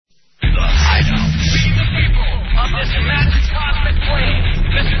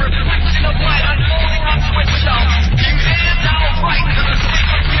light unfolding unto itself. You stand now right to the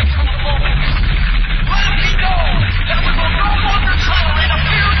sacred gift from the moment. Let it be known that we will no longer tolerate a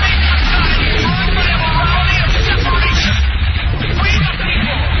fear-based society run by a morality of separation. We the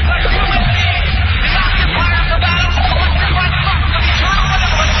people, the human beings, the occupiers of Adam, elected by thoughts of eternal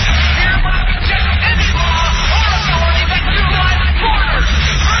benevolence, hereby reject any law or authority that utilizes borders,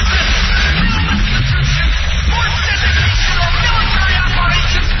 versus real institutions, forced education, or military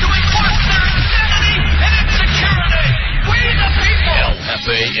operations to enforce their insanity and insecurity. We the people.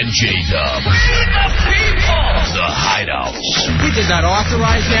 LFA and J-Dub. We the people. The Hideout. We did not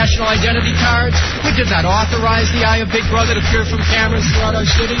authorize national identity cards. We did not authorize the eye of Big Brother to peer from cameras throughout our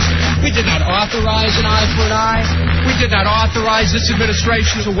cities. We did not authorize an eye for an eye. We did not authorize this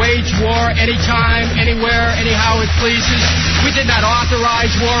administration to wage war anytime, anywhere, anyhow it pleases. We did not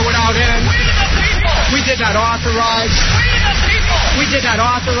authorize war without end. We the people. We did not authorize. We the people. We did not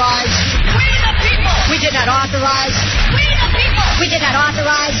authorize. We the people. We did not authorize. We the people. We did not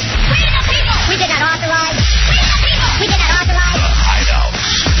authorize. We the people. We did not authorize. We the people. We did not authorize. The Hideout.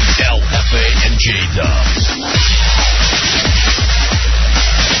 LFA and J-Dub.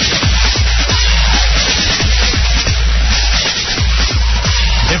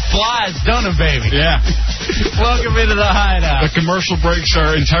 It flies, don't it, baby? Yeah. Welcome into the Hideout. The commercial breaks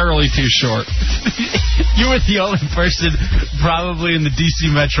are entirely too short. You were the only person probably in the D.C.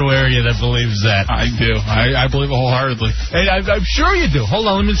 metro area that believes that. I do. I believe it wholeheartedly. And I'm sure you do. Hold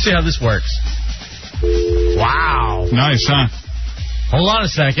on, let me see how this works. Wow. Nice, huh? Hold on a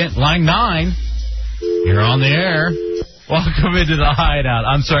second. Line 9. You're on the air. Welcome into the Hideout.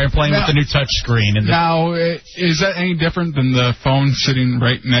 I'm sorry, I'm playing with the new touch screen. Now, is that any different than the phone sitting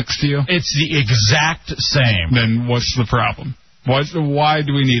right next to you? It's the exact same. Then what's the problem? Why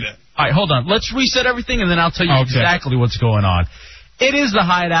do we need it? All right, hold on. Let's reset everything, and then I'll tell you exactly what's going on. It is the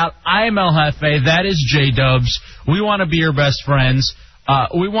Hideout. I am El Jefe. That is J-Dubs. We want to be your best friends.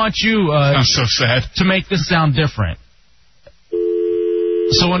 We want you I'm so sad. to make this sound different.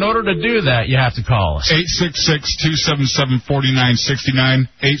 So in order to do that, you have to call us. 866-277-4969.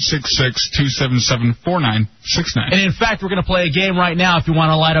 866-277-4969. And in fact, we're going to play a game right now. If you want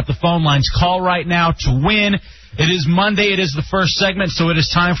to light up the phone lines, call right now to win. It is Monday. It is the first segment, so it is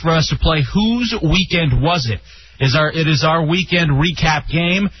time for us to play Whose Weekend Was It? It is our weekend recap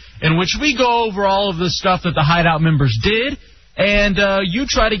game in which we go over all of the stuff that the Hideout members did, and you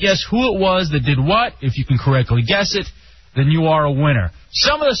try to guess who it was that did what. If you can correctly guess it, then you are a winner.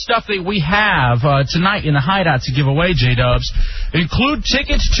 Some of the stuff that we have tonight in the Hideout to give away, J-Dubs, include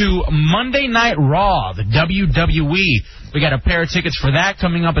tickets to Monday Night Raw, the WWE. We got a pair of tickets for that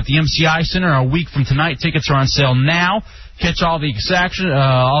coming up at the MCI Center a week from tonight. Tickets are on sale now. Catch all the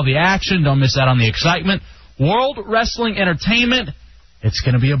action. Don't miss out on the excitement. World Wrestling Entertainment. It's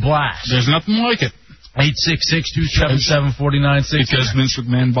going to be a blast. There's nothing like it. 866-277-4969. Because Vince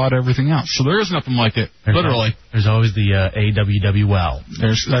McMahon bought everything else. So there is nothing like it. Literally. There's always the AWWL.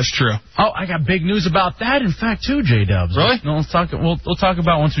 That's true. Oh, I got big news about that, in fact, too, J-Dubs. Really? No, we'll talk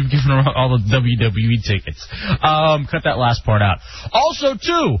about once we've given around all the WWE tickets. Cut that last part out. Also,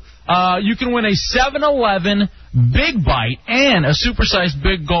 too, you can win a 7-Eleven Big Bite and a supersized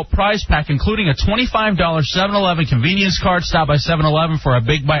Big Gulp prize pack, including a $25 7-Eleven convenience card. Stop by 7-Eleven for a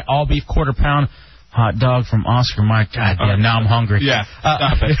Big Bite all-beef quarter-pound hot dog from Oscar Mike. God damn, now I'm hungry. Yeah,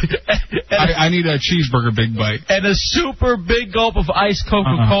 stop it. I need a cheeseburger Big Bite. And a super big gulp of iced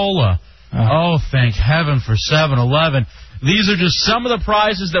Coca-Cola. Oh, thank heaven for 7-Eleven. These are just some of the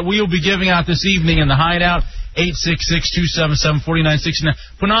prizes that we will be giving out this evening in the Hideout. 866-277-4969.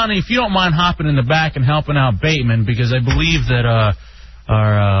 Punani, if you don't mind hopping in the back and helping out Bateman, because I believe that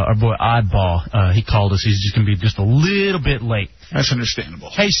our boy Oddball, he called us. He's just going to be just a little bit late. That's understandable.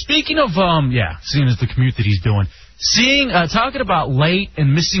 Hey, speaking of, seeing as the commute that he's doing, talking about late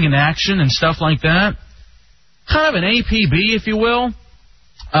and missing in action and stuff like that, kind of an APB, if you will.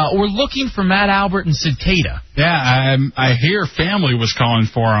 We're looking for Matt Albert and Sid Cada. Yeah, I hear family was calling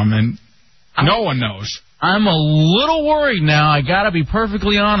for him, and no one knows. I'm a little worried now. I got to be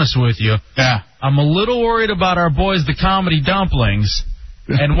perfectly honest with you. Yeah. I'm a little worried about our boys, the Comedy Dumplings.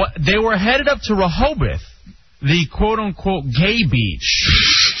 And they were headed up to Rehoboth, the quote-unquote gay beach.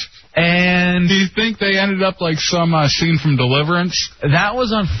 And do you think they ended up like some scene from Deliverance? That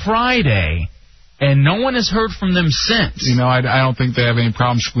was on Friday, and no one has heard from them since. You know, I don't think they have any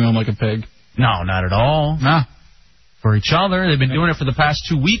problem squealing like a pig. No, not at all. No. For each other. They've been doing it for the past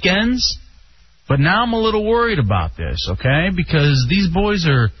 2 weekends. But now I'm a little worried about this, okay? Because these boys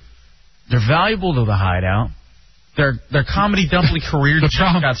they're valuable to the Hideout. Their comedy dumpling career just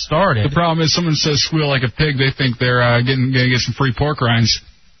got started. The problem is someone says squeal like a pig, they think they're going to get some free pork rinds.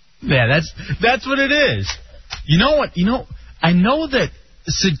 Yeah, that's what it is. You know what? I know that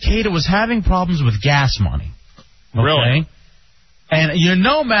Cicada was having problems with gas money. Okay? Really?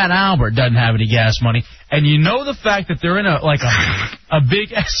 And Matt Albert doesn't have any gas money, and the fact that they're in a big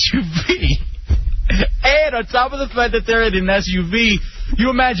SUV, and on top of the fact that they're in an SUV, you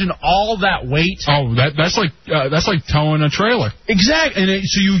imagine all that weight. Oh, that's like towing a trailer. Exactly, and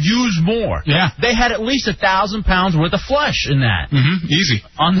so you use more. Yeah. They had at least 1,000 pounds worth of flesh in that. Mm-hmm. Easy.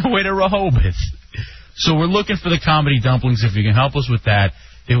 On the way to Rehoboth. So we're looking for the comedy dumplings. If you can help us with that,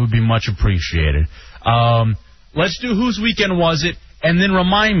 it would be much appreciated. Let's do Whose Weekend Was It, and then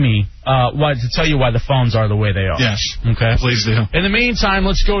remind me to tell you why the phones are the way they are. Yes. Okay. Please do. In the meantime,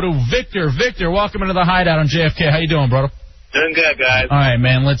 let's go to Victor. Victor, welcome into the Hideout on JFK. How you doing, brother? Doing good, guys. All right,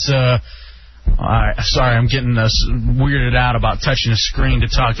 man. All right. Sorry, I'm getting weirded out about touching a screen to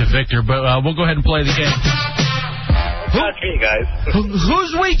talk to Victor, but we'll go ahead and play the game. Not me, guys.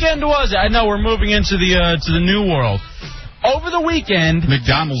 Whose weekend was it? I know we're moving into the new world. Over the weekend,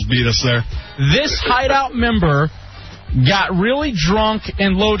 McDonald's beat us there. This Hideout member got really drunk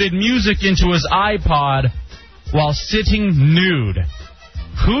and loaded music into his iPod while sitting nude.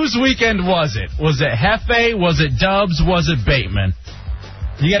 Whose weekend was it? Was it Hefe? Was it Dubs? Was it Bateman?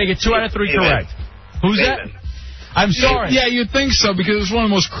 You got to get 2 out of 3 correct. Who's Bateman. that? I'm sorry. Yeah, you'd think so, because it's one of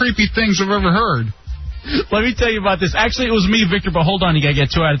the most creepy things I've ever heard. Let me tell you about this. Actually, it was me, Victor, but hold on. You got to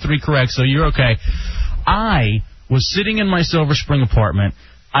get 2 out of 3 correct, so you're okay. I was sitting in my Silver Spring apartment.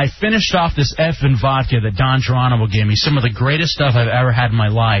 I finished off this effing vodka that Don Geronimo gave me, some of the greatest stuff I've ever had in my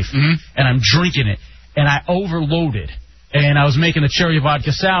life, and I'm drinking it, and I overloaded. And I was making the cherry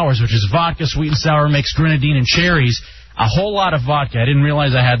vodka sours, which is vodka, sweet and sour, mixed grenadine and cherries, a whole lot of vodka. I didn't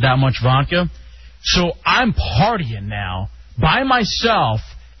realize I had that much vodka. So I'm partying now by myself,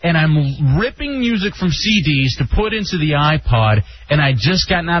 and I'm ripping music from CDs to put into the iPod, and I just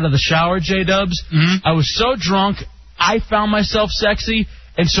gotten out of the shower, J-Dubs. I was so drunk, I found myself sexy,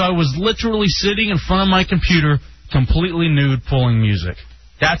 and so I was literally sitting in front of my computer, completely nude, pulling music.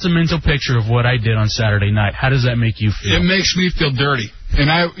 That's a mental picture of what I did on Saturday night. How does that make you feel? It makes me feel dirty, and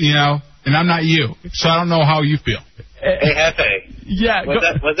I'm not you, so I don't know how you feel. Hey, Hefe. Yeah.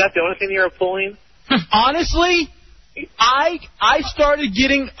 Was that the only thing you were pulling? Honestly, I started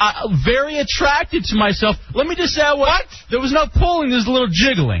getting very attracted to myself. Let me just say what? There was no pulling. There's a little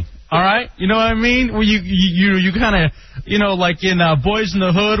jiggling. All right? You know what I mean? Where you kind of, like in Boys in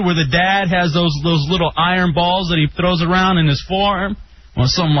the Hood, where the dad has those little iron balls that he throws around in his forearm. Well,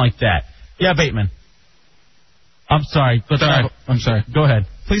 something like that. Yeah, Bateman. I'm sorry. I'm sorry. Go ahead.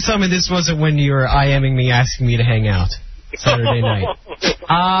 Please tell me this wasn't when you were IMing me, asking me to hang out Saturday night.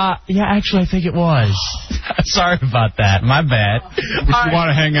 Yeah, actually, I think it was. Sorry about that. My bad. Would you want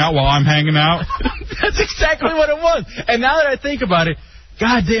to hang out while I'm hanging out? That's exactly what it was. And now that I think about it,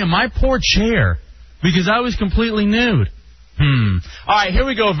 goddamn, my poor chair. Because I was completely nude. All right, here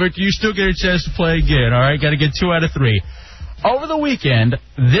we go, Victor. You still get a chance to play again, all right? Got to get 2 out of 3. Over the weekend,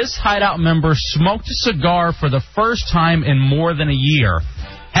 this Hideout member smoked a cigar for the first time in more than a year.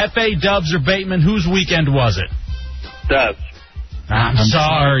 Hefe, Dubs, or Bateman, whose weekend was it? Dubs. I'm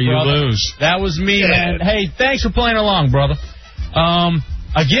sorry, you brother. lose. That was me, man. Hey, thanks for playing along, brother.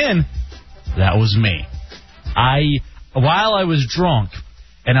 Again, that was me. While I was drunk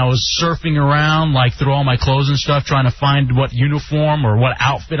and I was surfing around, like through all my clothes and stuff, trying to find what uniform or what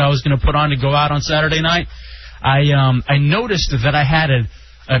outfit I was going to put on to go out on Saturday night, I noticed that I had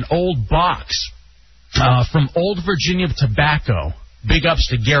an old box from Old Virginia Tobacco. Big ups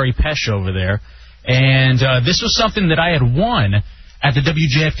to Gary Pesh over there. And this was something that I had won at the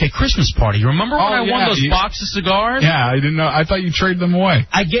WJFK Christmas party. Remember when I won those box of cigars? Yeah, I didn't know. I thought you traded them away.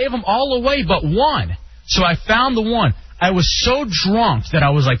 I gave them all away but one. So I found the one. I was so drunk that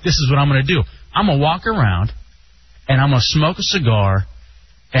I was like, this is what I'm going to do. I'm going to walk around, and I'm going to smoke a cigar,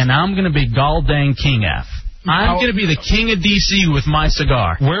 and I'm going to be gall dang King F. I'm going to be the king of D.C. with my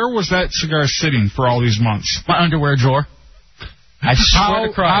cigar. Where was that cigar sitting for all these months? My underwear drawer. I swear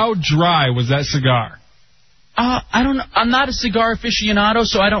to Christ. How dry was that cigar? I don't know. I'm not a cigar aficionado,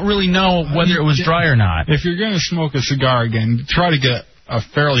 so I don't really know whether it was dry or not. If you're going to smoke a cigar again, try to get a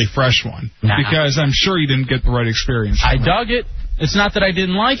fairly fresh one. Nah. Because I'm sure you didn't get the right experience. I dug it. It's not that I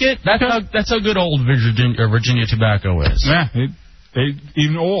didn't like it. That's how good Old Virginia Tobacco is. Yeah,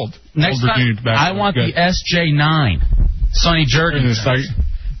 even old. Next old time, Virginia Tobacco. I want the SJ9. Sonny Jurgens.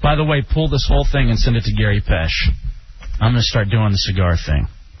 By the way, pull this whole thing and send it to Gary Pesh. I'm going to start doing the cigar thing.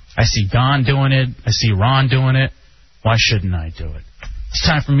 I see Don doing it. I see Ron doing it. Why shouldn't I do it? It's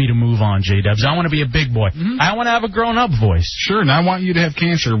time for me to move on, J-Dubs. I want to be a big boy. I want to have a grown-up voice. Sure, and I want you to have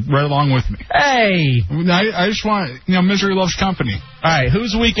cancer right along with me. Hey! I just want, misery loves company. All right,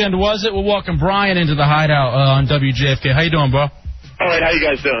 whose weekend was it? We'll welcome Brian into the Hideout on WJFK. How you doing, bro? All right, how you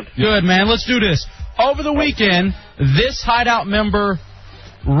guys doing? Good, man. Let's do this. Over the weekend, this Hideout member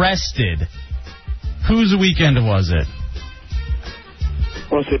rested. Whose weekend was it?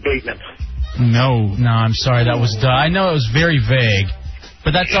 What's it, Bateman? No, I'm sorry. That was I know it was very vague,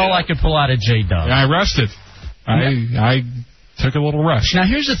 but that's all I could pull out of J-Dub. I rested. I took a little rest. Now,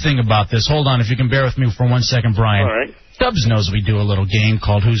 here's the thing about this. Hold on, if you can bear with me for 1 second, Brian. All right. Dubs knows we do a little game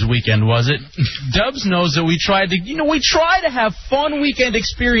called Whose Weekend Was It? Dubs knows that we try to have fun weekend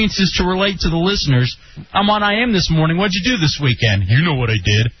experiences to relate to the listeners. I'm on I Am this morning. What'd you do this weekend? You know what I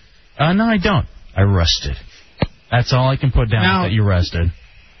did. No, I don't. I rested. That's all I can put down, that you rested.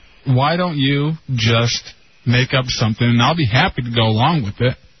 Why don't you just make up something, and I'll be happy to go along with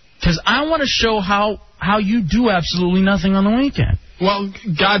it. Because I want to show how you do absolutely nothing on the weekend. Well,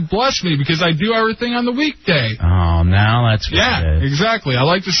 God bless me, because I do everything on the weekday. Oh, now that's what it is. Exactly. I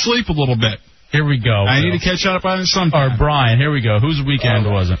like to sleep a little bit. Here we go. I need to catch up on it sometime. Or Brian, here we go. Whose weekend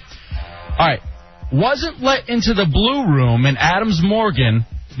was it? All right. Wasn't let into the blue room in Adams Morgan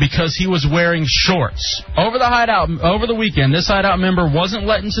because he was wearing shorts. Over the weekend, this Hideout member wasn't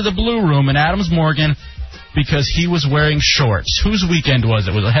let into the blue room in Adams Morgan because he was wearing shorts. Whose weekend was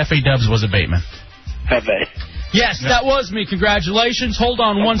it? Was it Hefe Dubs? Was it Bateman? Hefe. Yes, that was me. Congratulations. Hold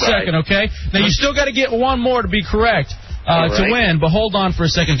on 1 second, okay? Now, you still got to get one more to be correct to win, but hold on for a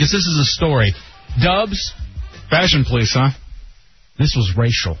second because this is a story. Dubs. Fashion police, huh? This was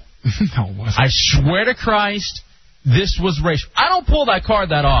racial. No, it wasn't. I swear to Christ, this was racial. I don't pull that card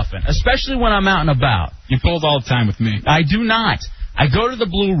that often, especially when I'm out and about. You pull it all the time with me. I do not. I go to the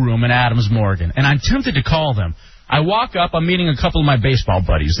blue room in Adams Morgan, and I'm tempted to call them. I walk up. I'm meeting a couple of my baseball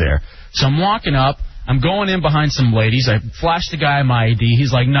buddies there. So I'm walking up. I'm going in behind some ladies. I flash the guy my ID.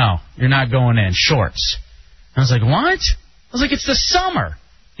 He's like, no, you're not going in. Shorts. I was like, what? I was like, it's the summer.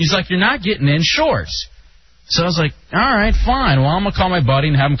 He's like, you're not getting in shorts. So I was like, all right, fine. Well, I'm going to call my buddy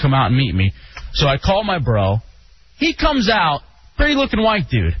and have him come out and meet me. So I call my bro. He comes out, pretty-looking white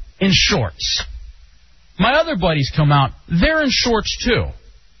dude, in shorts. My other buddies come out. They're in shorts, too.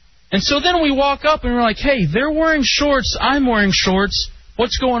 And so then we walk up and we're like, hey, they're wearing shorts. I'm wearing shorts.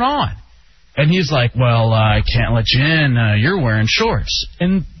 What's going on? And he's like, well, I can't let you in. You're wearing shorts.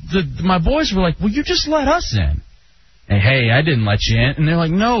 And my boys were like, well, you just let us in. And, hey, I didn't let you in. And they're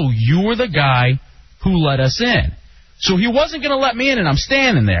like, no, you were the guy who let us in. So he wasn't going to let me in, and I'm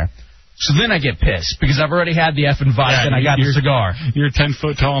standing there. So then I get pissed because I've already had the effing vibe and I got the cigar. You're 10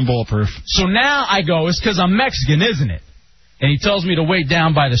 foot tall and bulletproof. So now I go, it's because I'm Mexican, isn't it? And he tells me to wait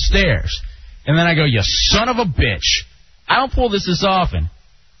down by the stairs. And then I go, you son of a bitch. I don't pull this often.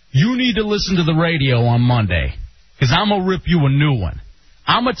 You need to listen to the radio on Monday because I'm going to rip you a new one.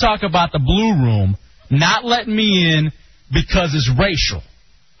 I'm going to talk about the blue room not letting me in because it's racial.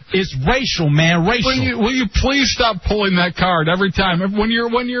 It's racial, man. Racial. Will you please stop pulling that card every time? When your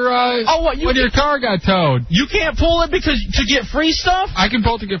car got towed. You can't pull it because to get free stuff? I can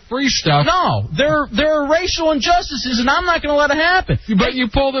pull it to get free stuff. No, there are racial injustices, and I'm not going to let it happen. But you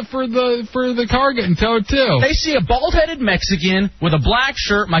pulled it for the car getting towed too. They see a bald-headed Mexican with a black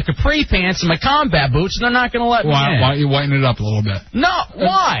shirt, my capri pants, and my combat boots, and they're not going to let me in. Why don't you whiten it up a little bit? No,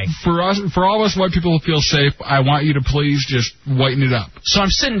 why? For all of us white people who feel safe, I want you to please just whiten it up. So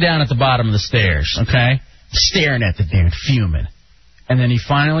I'm sitting down at the bottom of the stairs, okay? Staring at the dude, fuming. And then he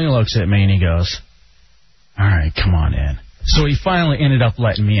finally looks at me and he goes, all right, come on in. So he finally ended up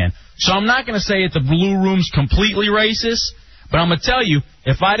letting me in. So I'm not going to say that the blue room's completely racist, but I'm going to tell you,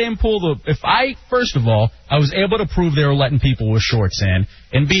 first of all, I was able to prove they were letting people with shorts in,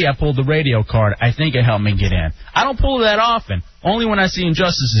 and B, I pulled the radio card, I think it helped me get in. I don't pull it that often, only when I see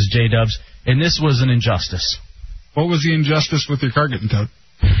injustices, J-Dubs, and this was an injustice. What was the injustice with your car getting towed?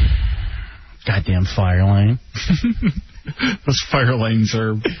 Goddamn fire lane. Those fire lanes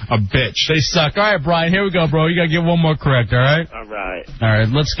are a bitch. They suck. All right, Brian, here we go, bro. You got to get one more correct, all right? All right. All right,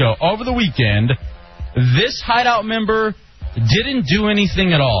 let's go. Over the weekend, this Hideout member didn't do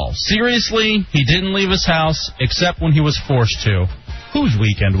anything at all. Seriously, he didn't leave his house except when he was forced to. Whose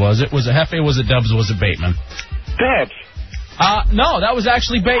weekend was it? Was it Hefe, was it Dubs, or was it Bateman? Dubs. No, that was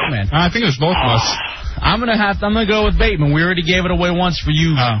actually Bateman. I think it was both of us. I'm gonna go with Bateman. We already gave it away once for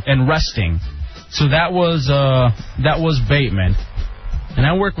you and resting. So that was Bateman. And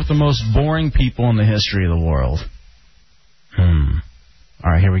I work with the most boring people in the history of the world. All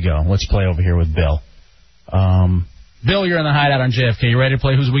right, here we go. Let's play over here with Bill. Bill, you're in the Hideout on JFK. You ready to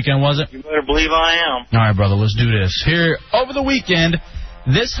play Whose Weekend Was It? You better believe I am. All right, brother, let's do this. Here, over the weekend,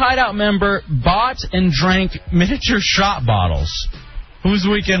 this Hideout member bought and drank miniature shot bottles. Whose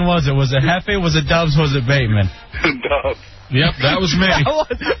weekend was it? Was it Hefe? Was it Dubs? Was it Bateman? Dubs. Yep, that was me.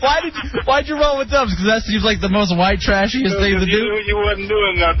 Why'd you roll with Dubs? Because that seems like the most white trashiest thing to do. You wasn't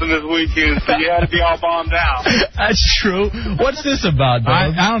doing nothing this weekend, so you had to be all bombed out. That's true. What's this about,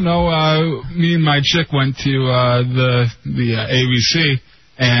 Dubs? I don't know. Me and my chick went to the ABC,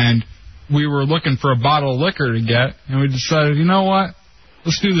 and we were looking for a bottle of liquor to get, and we decided, you know what?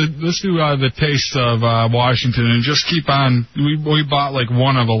 Let's do the taste of Washington and just keep on. We bought like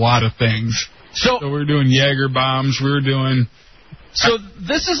one of a lot of things. So we were doing Jaeger bombs. We were doing. So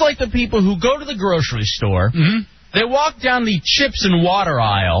this is like the people who go to the grocery store. Mm-hmm. They walk down the chips and water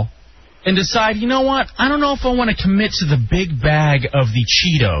aisle and decide, you know what? I don't know if I want to commit to the big bag of the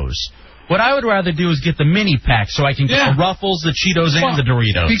Cheetos. What I would rather do is get the mini pack so I can get the Ruffles, the Cheetos, and the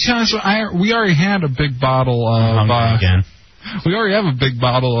Doritos. Because we already had a big bottle of. Again. We already have a big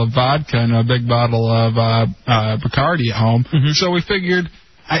bottle of vodka and a big bottle of Bacardi at home. Mm-hmm. So we figured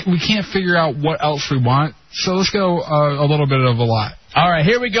we can't figure out what else we want. So let's go a little bit of a lot. All right,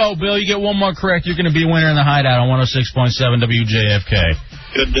 here we go, Bill. You get one more correct. You're going to be a winner in the Hideout on 106.7 WJFK.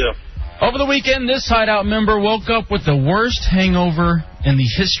 Good deal. Over the weekend, this Hideout member woke up with the worst hangover in the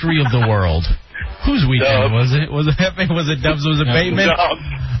history of the world. Whose weekend was it? Was it Hefe? Was it Dubs? Was it Bateman?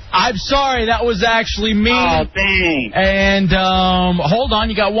 I'm sorry, that was actually me. Oh, dang. And hold on,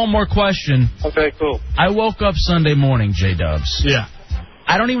 you got one more question. Okay, cool. I woke up Sunday morning, J-Dubs. Yeah.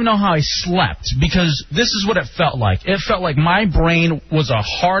 I don't even know how I slept because this is what it felt like. It felt like my brain was a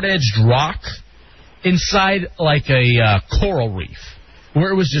hard-edged rock inside like a coral reef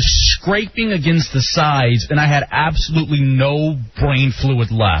where it was just scraping against the sides and I had absolutely no brain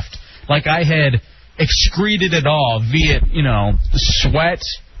fluid left. Like I had excreted it all via, sweat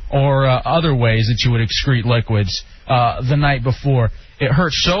or other ways that you would excrete liquids the night before. It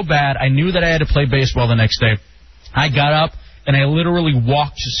hurt so bad, I knew that I had to play baseball the next day. I got up, and I literally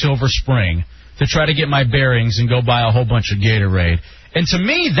walked to Silver Spring to try to get my bearings and go buy a whole bunch of Gatorade. And to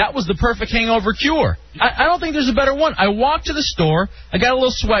me, that was the perfect hangover cure. I don't think there's a better one. I walked to the store, I got a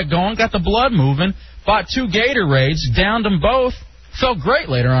little sweat going, got the blood moving, bought 2 Gatorades, downed them both, felt great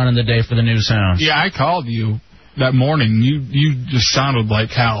later on in the day for the new sounds. Yeah, I called you that morning. You just sounded like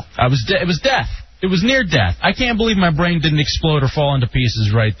hell. It was death. It was near death. I can't believe my brain didn't explode or fall into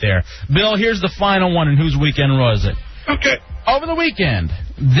pieces right there. Bill, here's the final one, and whose weekend was it? Okay. Over the weekend,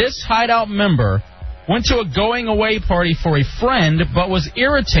 this Hideout member went to a going-away party for a friend, but was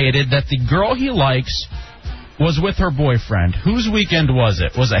irritated that the girl he likes was with her boyfriend. Whose weekend was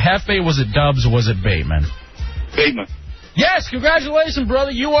it? Was it Hefe, was it Dubs, or was it Bateman? Bateman. Yes, congratulations,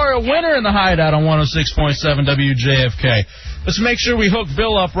 brother. You are a winner in the Hideout on 106.7 WJFK. Let's make sure we hook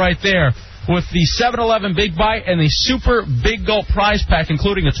Bill up right there with the 7-Eleven Big Bite and the Super Big Gulp prize pack,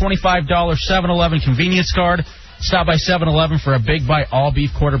 including a $25 7-Eleven convenience card. Stop by 7-Eleven for a Big Bite all-beef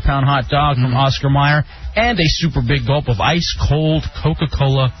quarter-pound hot dog from Oscar Mayer and a Super Big Gulp of ice-cold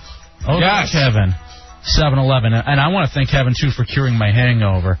Coca-Cola. Oh, yes, Kevin. 7-Eleven. And I want to thank Kevin, too, for curing my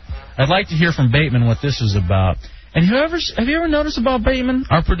hangover. I'd like to hear from Bateman what this is about. And have you ever noticed about Bateman,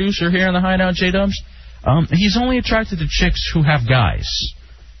 our producer here in the Hideout, J-Dubs? He's only attracted to chicks who have guys.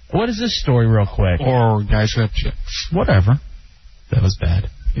 What is this story real quick? Or guys who have chicks. Whatever. That was bad.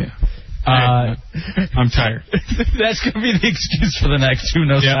 Yeah. I'm tired. That's going to be the excuse for the next who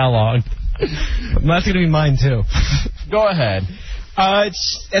knows how long. That's going to be mine, too. Go ahead.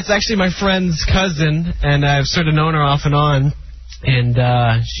 It's actually my friend's cousin, and I've sort of known her off and on.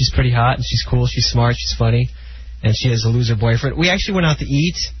 And she's pretty hot, and she's cool, she's smart, she's funny, and she has a loser boyfriend. We actually went out to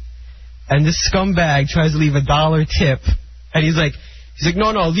eat, and this scumbag tries to leave $1 tip, and he's like,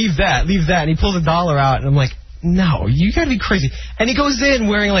 no, leave that. And he pulls $1 out, and I'm like, no, you gotta be crazy. And he goes in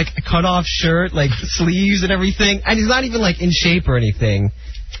wearing, like, a cut-off shirt, like, sleeves and everything, and he's not even, like, in shape or anything.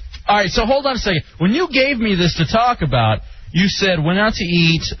 All right, so hold on a second. When you gave me this to talk about, you said went out to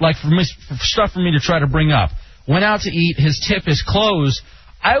eat, like, for stuff for me to try to bring up. Went out to eat, his tip, his clothes.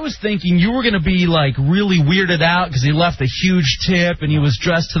 I was thinking you were going to be, like, really weirded out because he left a huge tip and he was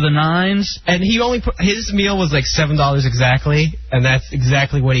dressed to the nines. And he only his meal was like $7 exactly, and that's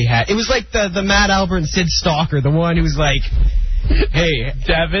exactly what he had. It was like the Matt Albert and Sid Stalker, the one who was like, hey,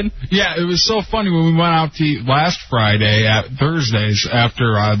 Devin. Yeah, it was so funny when we went out to eat last Friday at Thursdays after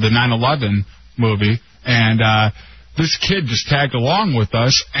the 9/11 movie, and this kid just tagged along with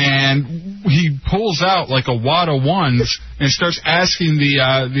us, and he pulls out like a wad of ones and starts asking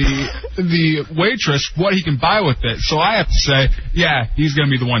the waitress what he can buy with it. So I have to say, yeah, he's going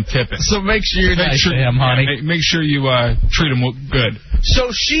to be the one tipping. So make sure you're nice to him, honey. Yeah, make sure you treat him good.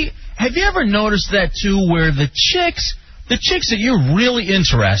 So have you ever noticed that too, where the chicks that you're really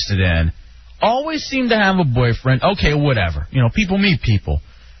interested in always seem to have a boyfriend? Okay, whatever. People meet people.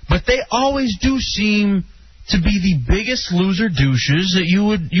 But they always do seem to be the biggest loser douches that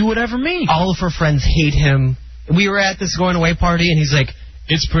you would ever meet. All of her friends hate him. We were at this going away party, and he's like,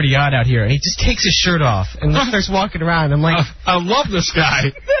 it's pretty hot out here. And he just takes his shirt off and starts walking around. I'm like, I love this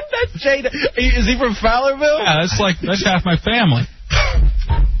guy. That's Jada. Is he from Fowlerville? Yeah, that's half my family.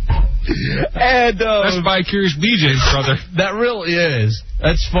 And that's Vicarious BJ's brother. That really is.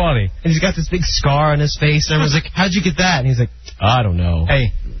 That's funny. And he's got this big scar on his face. And everyone's like, how'd you get that? And he's like, I don't know.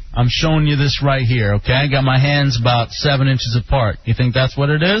 Hey, I'm showing you this right here, okay? I got my hands about 7 inches apart. You think that's what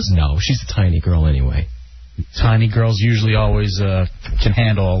it is? No, she's a tiny girl anyway. Tiny girls usually always can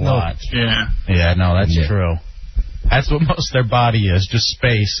handle a lot. Yeah. Yeah, no, that's true. That's what most of their body is, just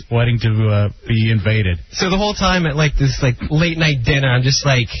space waiting to be invaded. So the whole time at this late night dinner, I'm just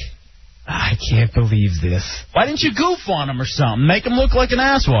like, I can't believe this. Why didn't you goof on him or something? Make him look like an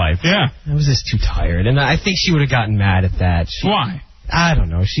asswife. Yeah. I was just too tired, and I think she would have gotten mad at that. Why? I don't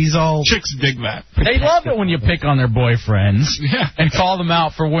know. She's all... Chicks dig that. They love it when you pick on their boyfriends and call them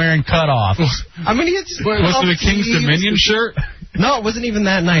out for wearing cutoffs. I mean, was it a King's Dominion shirt? No, it wasn't even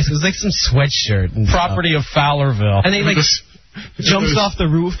that nice. It was like some sweatshirt. And property of Fowlerville. And they jumps off the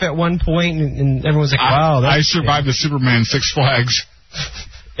roof at one point, and everyone's like, wow. I survived the Superman 6 Flags.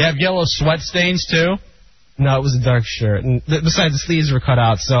 They have yellow sweat stains, too? No, it was a dark shirt. And besides, the sleeves were cut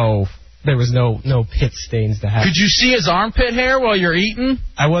out, so there was no pit stains to have. Could you see his armpit hair while you're eating?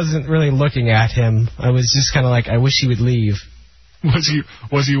 I wasn't really looking at him. I was just kind of like, I wish he would leave.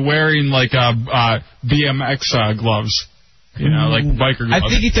 Was he wearing, like, BMX gloves? Like biker gloves. I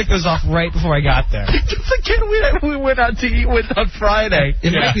think he took those off right before I got there. The kid we went out to eat with on Friday.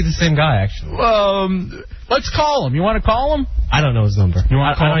 It might be the same guy, actually. Let's call him. You want to call him? I don't know his number. You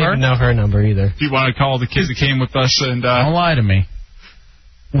want to call her? I don't even know her number either. Do you want to call the kid that came with us and... Don't lie to me.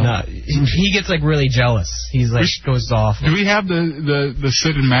 No, he gets really jealous. He's goes off. Do we have the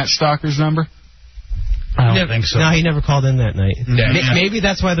Sid and Matt Stalker's number? I don't think so. No, he never called in that night. Yeah. Maybe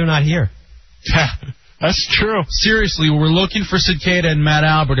that's why they're not here. Yeah, that's true. Seriously, we're looking for Cicada and Matt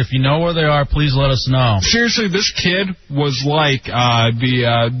Albert. If you know where they are, please let us know. Seriously, this kid was like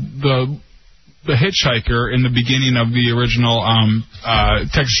the hitchhiker in the beginning of the original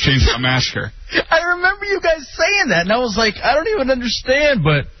Texas Chainsaw Massacre. I remember you guys saying that, and I was like, I don't even understand,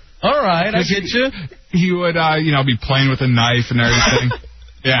 but all right, I get you. He would, be playing with a knife and everything.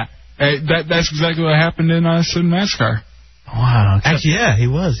 Yeah, that's exactly what happened in Sid Massacre. Wow. Actually, yeah, he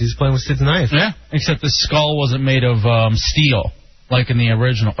was. He was playing with Sid's knife. Yeah, except the skull wasn't made of steel, like in the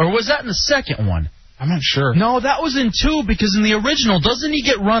original. Or was that in the second one? I'm not sure. No, that was in 2, because in the original, doesn't he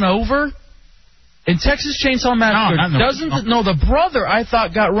get run over? In Texas Chainsaw Massacre, the brother, I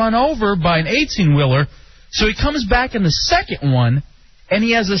thought, got run over by an 18-wheeler, so he comes back in the second one, and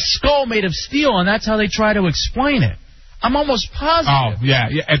he has a skull made of steel, and that's how they try to explain it. I'm almost positive. Oh, yeah,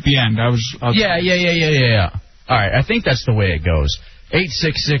 at the end. Yeah. All right, I think that's the way it goes.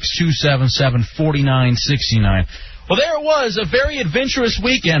 866-277-4969. Well, there it was, a very adventurous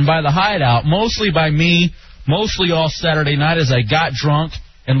weekend by the Hideout, mostly by me, mostly all Saturday night as I got drunk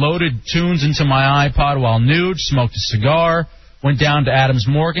and loaded tunes into my iPod while nude, smoked a cigar, went down to Adams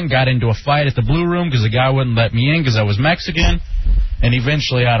Morgan, got into a fight at the Blue Room because the guy wouldn't let me in because I was Mexican, and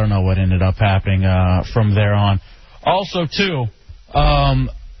eventually I don't know what ended up happening from there on. Also, too,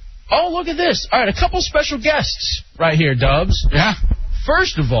 oh, look at this. All right, a couple special guests right here, Dubs. Yeah.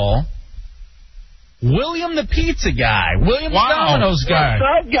 First of all, William the Pizza Guy. William the Domino's Guy.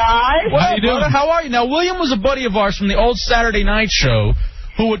 What's up, guys? How you doing? How are you? Now, William was a buddy of ours from the old Saturday night show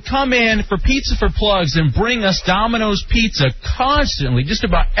who would come in for Pizza for Plugs and bring us Domino's Pizza constantly, just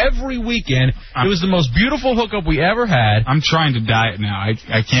about every weekend. It was the most beautiful hookup we ever had. I'm trying to diet now.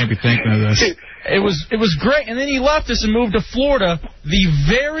 I can't be thinking of this. It was great, and then he left us and moved to Florida the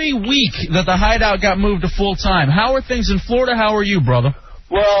very week that the Hideout got moved to full-time. How are things in Florida? How are you, brother?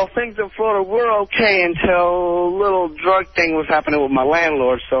 Well, things in Florida were okay until a little drug thing was happening with my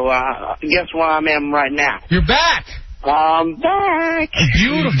landlord, so guess where I am right now. You're back! I'm back!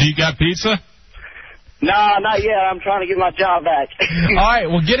 Beautiful. Do you got pizza? Nah, not yet. I'm trying to get my job back. All right,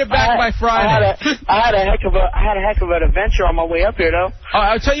 well, get it back by Friday. I had a heck of an adventure on my way up here, though.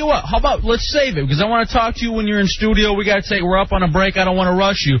 I'll tell you what. How about let's save it because I want to talk to you when you're in studio. We got to say we're up on a break. I don't want to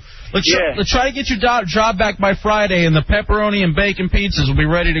rush you. Let's try to get your job back by Friday, and the pepperoni and bacon pizzas will be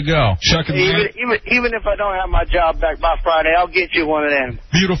ready to go. Chuck and even if I don't have my job back by Friday, I'll get you one of them.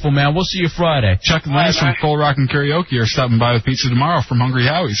 Beautiful, man. We'll see you Friday. Chuck and Lance from Full Rock and Karaoke are stopping by with pizza tomorrow from Hungry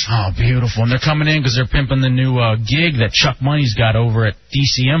Howie's. Oh, beautiful. And they're coming in because they're pimping the new gig that Chuck Money's got over at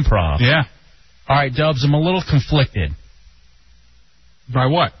DC Improv. Yeah. All right, Dubs, I'm a little conflicted. By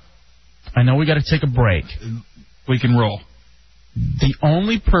what? I know we got to take a break. We can roll. The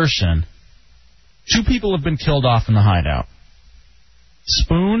only person, 2 people have been killed off in the Hideout.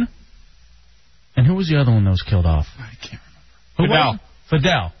 Spoon, and who was the other one that was killed off? I can't remember.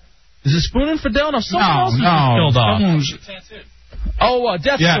 Fidel. Is it Spoon and Fidel? No, someone else has been killed off.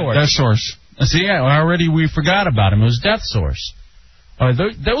 Death Source. Death Source. See, already we forgot about him. It was Death Source.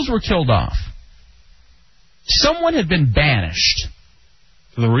 Those were killed off. Someone had been banished.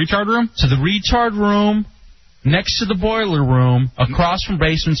 To the retard room? To the retard room, next to the boiler room, across from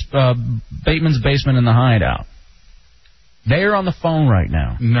Bateman's basement in the Hideout. They are on the phone right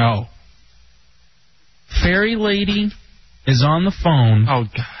now. No. Fairy Lady is on the phone. Oh,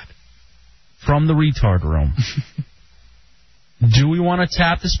 God. From the retard room. Do we want to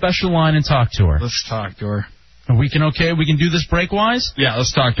tap the special line and talk to her? Let's talk to her. We can do this break-wise? Yeah,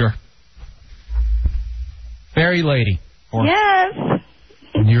 let's talk to her. Fairy Lady. Yes.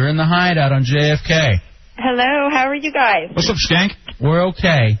 You're in the Hideout on JFK. Hello, how are you guys? What's up, Skank? We're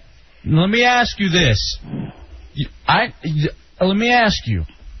okay. Let me ask you this. Let me ask you.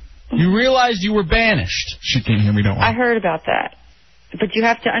 You realized you were banished. She can't hear me, don't worry. I heard about that. But you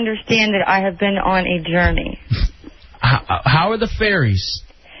have to understand that I have been on a journey. How are the fairies?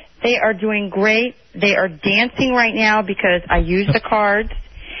 They are doing great. They are dancing right now because I use the cards.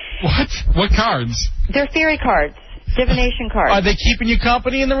 What? What cards? They're fairy cards. Divination cards. Are they keeping you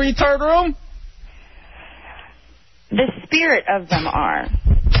company in the retard room? The spirit of them are.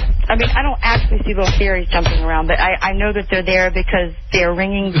 I mean, I don't actually see little fairies jumping around, but I know that they're there because they're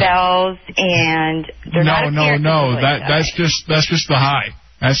ringing bells and they're not No. That's just the high.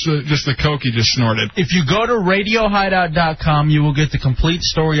 That's just the coke you just snorted. If you go to RadioHideout.com, you will get the complete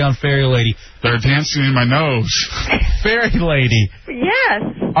story on Fairy Lady. They're dancing in my nose. Fairy Lady. Yes.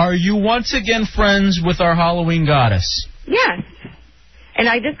 Are you once again friends with our Halloween goddess? Yes. And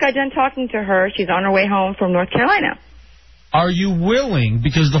I just got done talking to her. She's on her way home from North Carolina. Are you willing,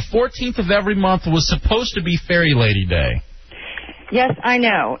 because the 14th of every month was supposed to be Fairy Lady Day. Yes, I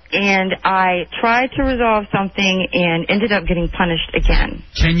know. And I tried to resolve something and ended up getting punished again.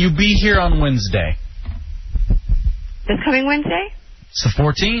 Can you be here on Wednesday? This coming Wednesday? It's the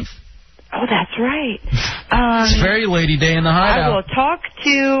 14th. Oh, that's right. It's Fairy Lady Day in the Hideout. I will talk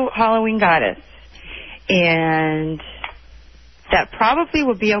to Halloween Goddess. And that probably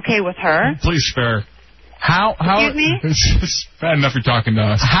would be okay with her. Please spare. Excuse me? It's bad enough you're talking to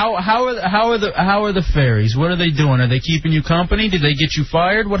us. How are the fairies? What are they doing? Are they keeping you company? Did they get you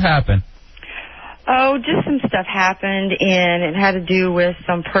fired? What happened? Oh, just some stuff happened, and it had to do with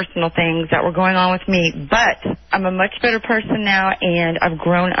some personal things that were going on with me. But I'm a much better person now, and I've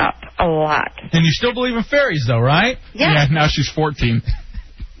grown up a lot. And you still believe in fairies, though, right? Yes. Yeah, now she's 14.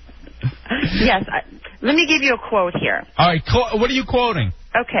 Yes. Let me give you a quote here. All right. What are you quoting?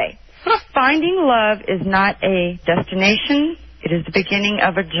 Okay. Finding love is not a destination. It is the beginning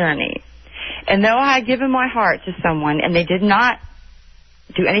of a journey. And though I had given my heart to someone and they did not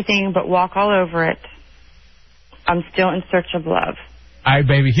do anything but walk all over it, I'm still in search of love. All right,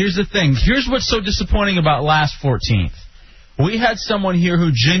 baby. Here's the thing. Here's what's so disappointing about last 14th. We had someone here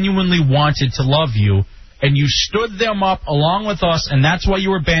who genuinely wanted to love you, and you stood them up along with us, and that's why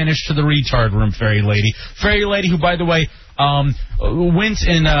you were banished to the retard room, Fairy Lady. Fairy Lady, who, by the way, went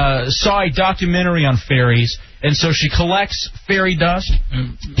and saw a documentary on fairies, and so she collects fairy dust,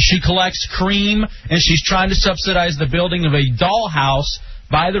 she collects cream, and she's trying to subsidize the building of a dollhouse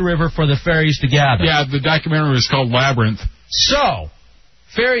by the river for the fairies to gather. Yeah, the documentary was called Labyrinth. So,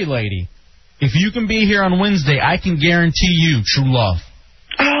 Fairy Lady, if you can be here on Wednesday, I can guarantee you true love.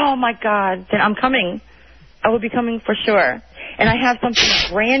 Oh, my God. Then I'm coming. I will be coming for sure. And I have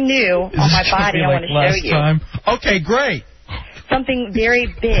something brand new on my body I want to show you. Time? Okay, great. Something very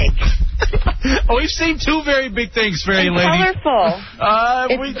big. Oh, we've seen two very big things, Fairy Lady. Colorful.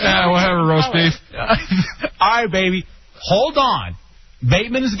 We'll have a roast beef. All right, baby. Hold on.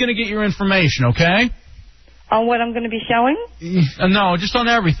 Bateman is going to get your information, okay? On what I'm going to be showing? No, just on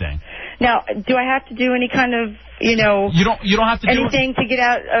everything. Now, do I have to do any kind of, You don't have to do anything to get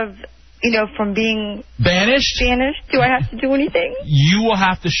out of from being banished? Do I have to do anything? You will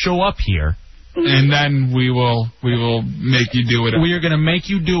have to show up here. And then we will make you do it. We are going to make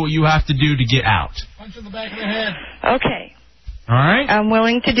you do what you have to do to get out. Punch in the back of the head. Okay. All right? I'm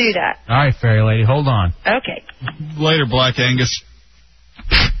willing to do that. All right, fairy lady, hold on. Okay. Later, Black Angus.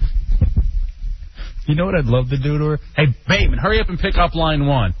 You know what I'd love to do to her? Hey, Bateman, hurry up and pick up line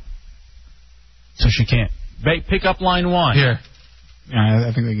 1. So she can't. Pick up line 1. Here. Yeah,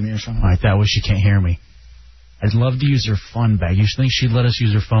 I think they can hear something. All right, that way she can't hear me. I'd love to use her fun bag. You think she'd let us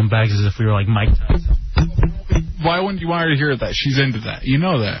use her phone bags as if we were like Mike Tyson? Why wouldn't you want her to hear that? She's into that. You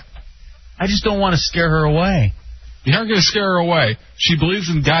know that. I just don't want to scare her away. You're not going to scare her away. She believes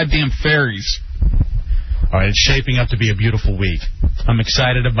in goddamn fairies. All right, it's shaping up to be a beautiful week. I'm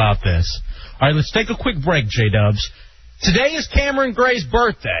excited about this. All right, let's take a quick break, J-Dubs. Today is Cameron Gray's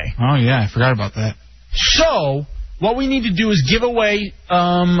birthday. Oh, yeah, I forgot about that. So, what we need to do is give away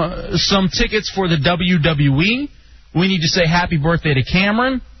some tickets for the WWE. We need to say happy birthday to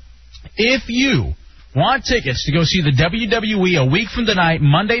Cameron. If you want tickets to go see the WWE a week from tonight,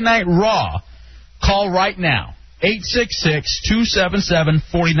 Monday Night Raw, call right now.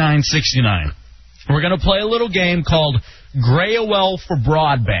 866-277-4969. We're going to play a little game called Gray-O-Well for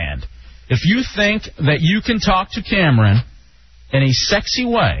Broadband. If you think that you can talk to Cameron in a sexy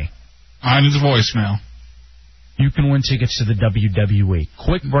way on his voicemail, you can win tickets to the WWE.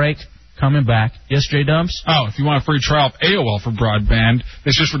 Quick break. Coming back. Yes, J-Dubs? Oh, if you want a free trial of AOL for broadband,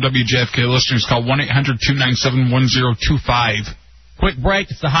 it's just for WJFK listeners. Call 1-800-297-1025. Quick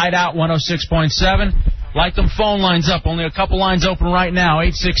break. It's the Hideout 106.7. Light them phone lines up. Only a couple lines open right now.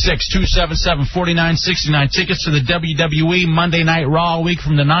 866-277-4969. Tickets to the WWE Monday Night Raw a week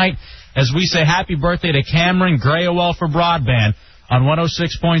from tonight. As we say happy birthday to Cameron Gray-O-Well for broadband on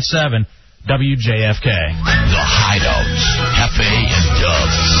 106.7 WJFK. The Hideout, Hefe and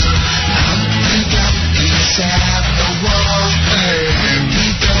Dubs.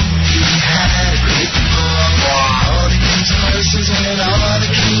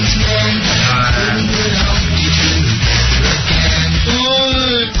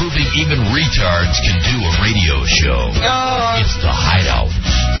 Proving even retards can do a radio show. It's the Hideout.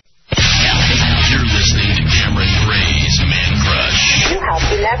 You're listening to Cameron Gray's Man Crush. You have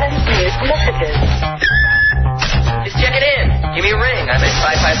 11 new messages. Just check it in. Give me a ring. I'm at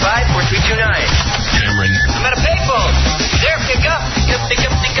 555-4329. Cameron. I'm at a payphone. There, pick up. Pick up.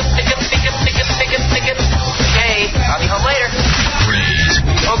 Okay, I'll be home later. Gray's.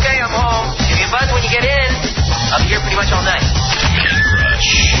 Okay, I'm home. Give me a buzz when you get in. I'll be here pretty much all night. Man Crush.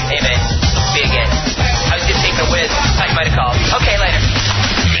 Hey, man. See you again. I was just taking a whiz. Thought you might have called. Okay, later.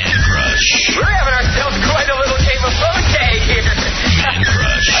 Man Crush. We're having ourselves quite a little game of phone tag here. Man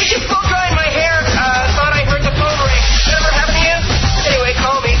Crush. I just blow drying my hair. Thought I heard the phone ring. Never happened to you? Anyway,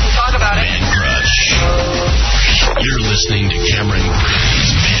 call me. We'll talk about it. Man Crush. You're listening to Cameron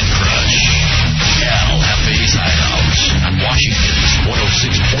Gray's Man Crush. LFA's Hideout on Washington's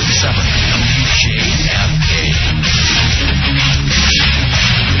 106.7 WJFK.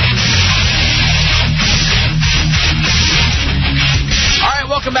 All right,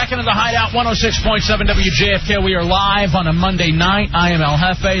 welcome back into the Hideout 106.7 WJFK. We are live on a Monday night. I am El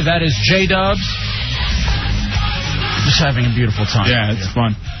Jefe. That is J-Dubs. Just having a beautiful time. Yeah, it's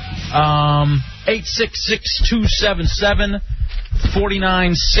fun.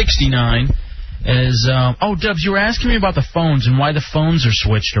 866-277-4969 is, Dubs, you were asking me about the phones and why the phones are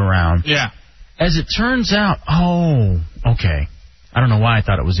switched around. Yeah. As it turns out, okay. I don't know why I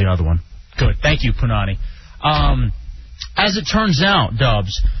thought it was the other one. Good. Thank you, Punani. As it turns out,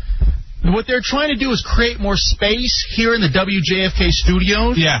 Dubs, what they're trying to do is create more space here in the WJFK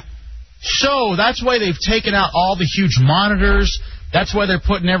studios. Yeah. So that's why they've taken out all the huge monitors. That's why they're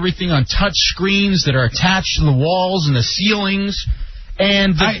putting everything on touch screens that are attached to the walls and the ceilings.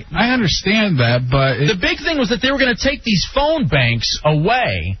 And I understand that, but the big thing was that they were going to take these phone banks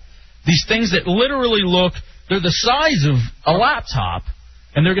away, these things that literally they're the size of a laptop,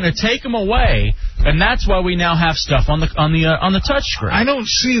 and they're going to take them away, and that's why we now have stuff on the touch screen. I don't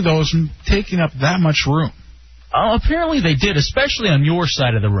see those taking up that much room. Apparently they did, especially on your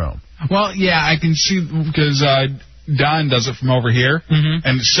side of the room. Well, yeah, I can see because Don does it from over here, and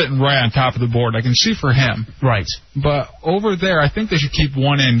it's sitting right on top of the board. I can see for him. Right. But over there, I think they should keep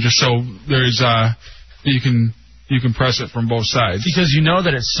one in just so there's you can press it from both sides. Because you know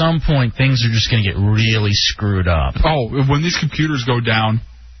that at some point things are just going to get really screwed up. Oh, when these computers go down,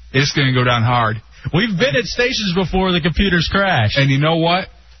 it's going to go down hard. We've been at stations before the computers crash. And you know what?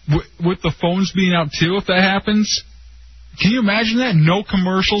 With the phones being out too, if that happens, can you imagine that? No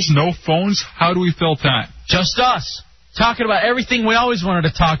commercials, no phones. How do we fill time? Just us. talking about everything we always wanted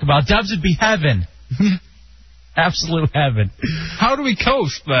to talk about. Dubs would be heaven. Absolute heaven. How do we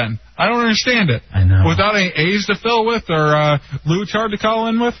coast, then? I don't understand it. I know. Without any A's to fill with or Lutard to call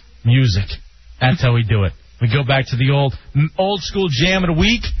in with? Music. That's how we do it. We go back to the old school jam of the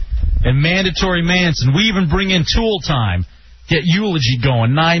week and mandatory Manson. We even bring in Tool time. Get Eulogy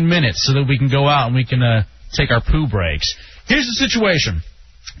going, 9 minutes, so that we can go out and we can take our poo breaks. Here's the situation.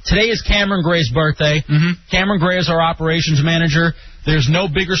 Today is Cameron Gray's birthday. Cameron Gray is our operations manager. There's no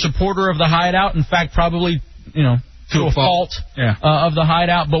bigger supporter of the Hideout. In fact, probably, to a fault of the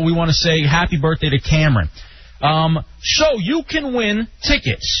Hideout. But we want to say happy birthday to Cameron. So you can win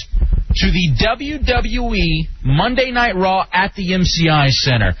tickets to the WWE Monday Night Raw at the MCI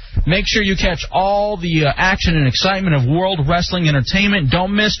Center. Make sure you catch all the action and excitement of World Wrestling Entertainment.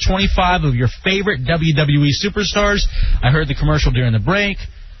 Don't miss 25 of your favorite WWE superstars. I heard the commercial during the break.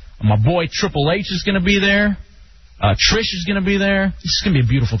 My boy Triple H is going to be there. Trish is going to be there. This is going to be a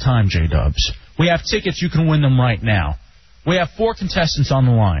beautiful time, J-Dubs. We have tickets. You can win them right now. We have 4 contestants on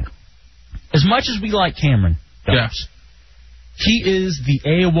the line. As much as we like Cameron, Dubs, he is the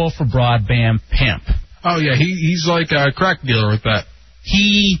AOL for Broadband pimp. Oh, yeah, he's like a crack dealer with that.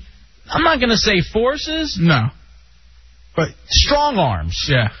 I'm not going to say forces. No. But strong arms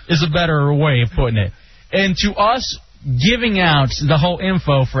is a better way of putting it. And to us, giving out the whole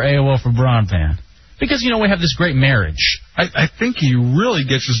info for AOL for Broadband. Because, we have this great marriage. I think he really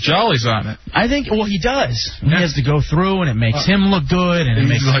gets his jollies on it. I think, he does. He has to go through, and it makes him look good. And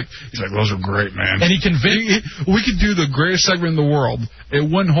he's like, those are great, man. And he we could do the greatest segment in the world. It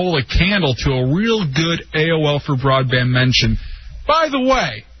wouldn't hold a candle to a real good AOL for Broadband mention. By the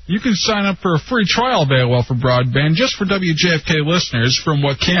way, you can sign up for a free trial of AOL for Broadband just for WJFK listeners from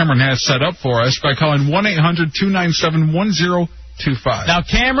what Cameron has set up for us by calling 1-800-297-1025. Now,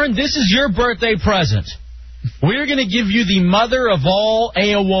 Cameron, this is your birthday present. We're going to give you the mother of all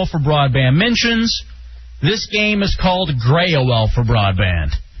AOL for Broadband mentions. This game is called GrayOL for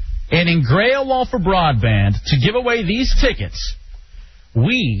Broadband. And in GrayOL for Broadband, to give away these tickets,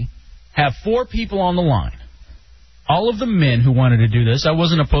 we have 4 people on the line. All of the men who wanted to do this, I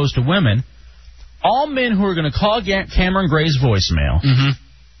wasn't opposed to women, all men who are going to call Cameron Gray's voicemail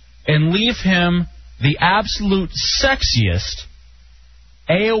and leave him the absolute sexiest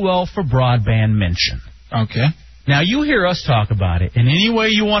AOL for Broadband mention. Okay. Now, you hear us talk about it. In any way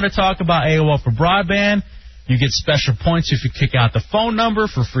you want to talk about AOL for Broadband, you get special points if you kick out the phone number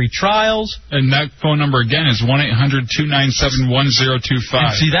for free trials. And that phone number, again, is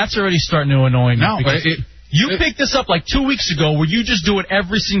 1-800-297-1025. See, that's already starting to annoy me. No, but you picked this up like 2 weeks ago where you just do it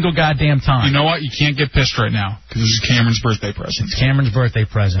every single goddamn time. You know what? You can't get pissed right now because this is Cameron's birthday present. It's Cameron's birthday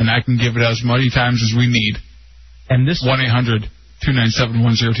present. And I can give it as many times as we need. And this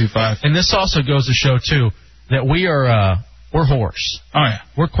 1-800-297-1025. And this also goes to show, too, that we're whores. Oh, yeah.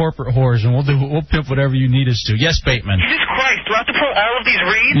 We're corporate whores, and we'll pimp whatever you need us to. Yes, Bateman? Jesus Christ, do I have to pull all of these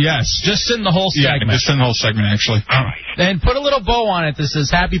reads? Yes. Just send the whole segment. Yeah, just send the whole segment, actually. All right. And put a little bow on it that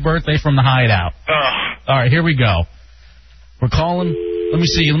says, Happy Birthday from the Hideout. All right, here we go. We're calling. Let me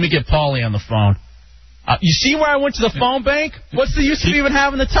see. Let me get Paulie on the phone. You see where I went to the phone bank? What's the use of even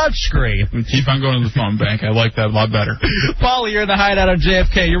having the touch screen? Keep on going to the phone bank. I like that a lot better. Paulie, you're in the Hideout on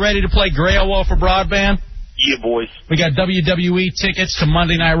JFK. You ready to play GrayOL for Broadband? Yeah, boys. We got WWE tickets to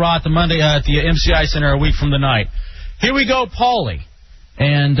Monday Night Raw at the MCI Center a week from tonight. Here we go, Paulie.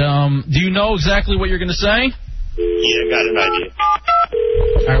 And do you know exactly what you're going to say? Yeah, got an idea.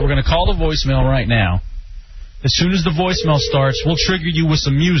 All right, we're going to call the voicemail right now. As soon as the voicemail starts, we'll trigger you with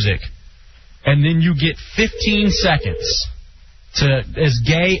some music. And then you get 15 seconds to as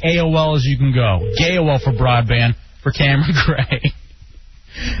gay AOL as you can go. GayOL for Broadband for Cameron Gray.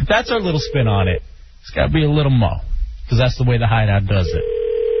 That's our little spin on it. It's got to be a little mo, because that's the way the Hideout does it.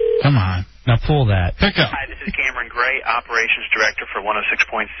 Come on. Now pull that. Pick up. Hi, this is Cameron Gray, Operations Director for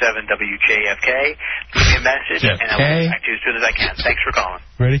 106.7 WJFK. Leave me a message, and I'll get back to you as soon as I can. Thanks for calling.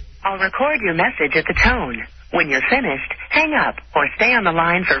 Ready? I'll record your message at the tone. When you're finished, hang up or stay on the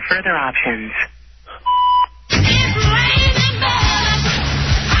line for further options.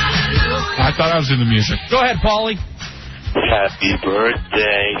 I thought I was in the music. Go ahead, Paulie. Happy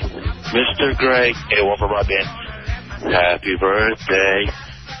birthday, Mr. Gray. AOL for Broadband. Happy birthday,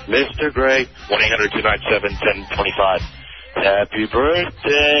 Mr. Gray. 1-800-297-1025. Happy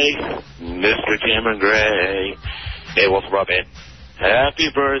birthday, Mr. Cameron Gray. AOL for Broadband. Happy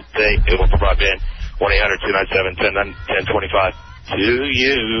birthday, AOL for Broadband. 1-800-297-1025. To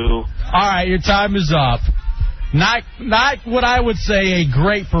you. All right, your time is up. Not what I would say a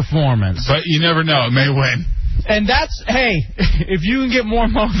great performance. But you never know. It may win. And that's, hey, if you can get more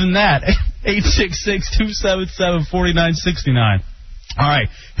mo than that, 866-277-4969. All right,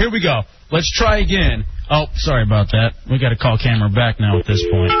 here we go. Let's try again. Oh, sorry about that. We got to call Cameron back now at this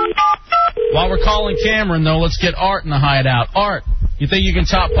point. While we're calling Cameron, though, let's get Art in the Hideout. Art, you think you can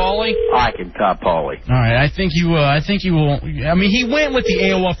top Paulie? I can top Paulie. All right, I think you will. I mean, he went with the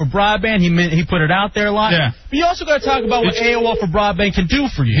AOL for broadband. He put it out there a lot. Yeah. But you also got to talk about what AOL for broadband can do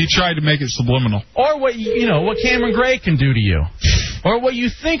for you. He tried to make it subliminal. Or what what Cameron Gray can do to you. Or what you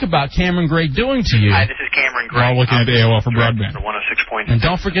think about Cameron Gray doing to you. Hi, this is Cameron Gray. While looking at AOL for broadband. 106.7. And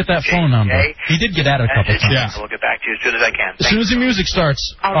don't forget that phone number. He did get at it a couple times. Yeah. I'll get back to you as soon as I can. As soon as the music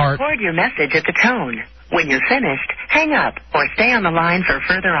starts, I'll Art. record your message at the tone. When you're finished, hang up or stay on the line for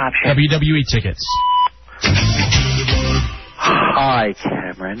further options. WWE tickets. Hi,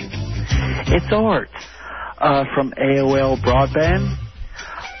 Cameron. It's Art from AOL Broadband.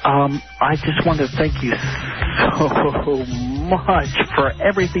 I just want to thank you so much for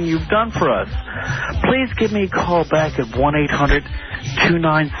everything you've done for us. Please give me a call back at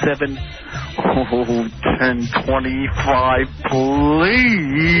 1-800-297-1025,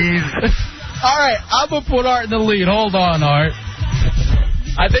 please. All right, I'm going to put Art in the lead. Hold on, Art.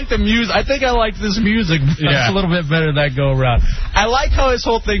 I think I like this music a little bit better that go around. I like how his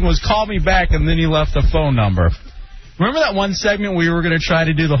whole thing was call me back and then he left a phone number. Remember that one segment we were going to try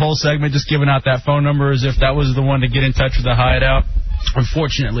to do the whole segment just giving out that phone number as if that was the one to get in touch with the Hideout?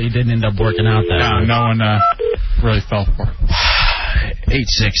 Unfortunately, it didn't end up working out that way. No one really fell for it.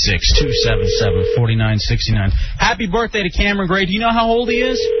 866-277-4969. Happy birthday to Cameron Gray. Do you know how old he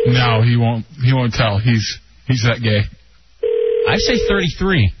is? No, he won't tell. He's that gay. I say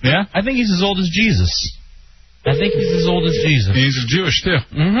 33. Yeah? I think he's as old as Jesus. He's Jewish, too.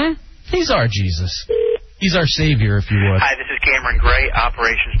 Mm-hmm. He's our Jesus. He's our Savior, if you would. Hi, this is Cameron Gray,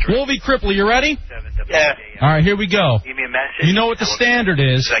 Operations Director. Wolvie Crippler, you ready? Yeah. All right, here we go. Give me a message. You know what the standard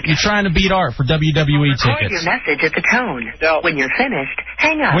is. You're trying to beat Art for WWE Record tickets. your message at the tone. When you're finished,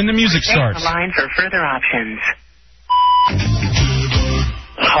 hang up. When the music or stay on starts. the line for further options.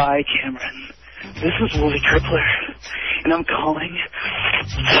 Hi, Cameron. This is Wolvie Crippler, and I'm calling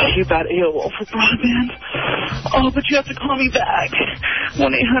to tell you about AOL for broadband. Oh, but you have to call me back.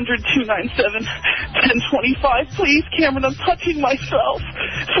 1-800-297-1025. Please, Cameron, I'm touching myself.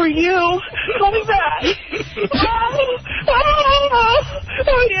 For you. Call me back.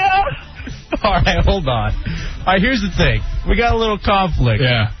 Oh, yeah. All right, hold on. All right, here's the thing. We got a little conflict.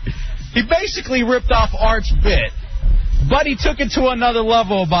 Yeah. He basically ripped off Art's bit, but he took it to another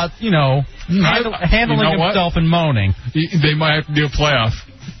level about, handling himself and moaning. They might have to do a playoff.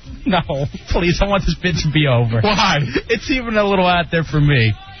 No, please, I want this bit to be over. Why? It's even a little out there for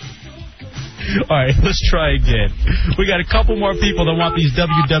me. All right, let's try again. We got a couple more people that want these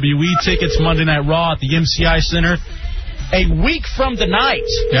WWE tickets, Monday Night Raw at the MCI Center. A week from tonight.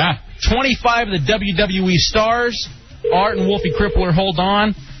 Yeah. 25 of the WWE stars. Art and Wolfie Crippler, hold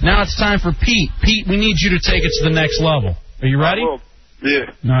on. Now it's time for Pete. Pete, we need you to take it to the next level. Are you ready? Yeah.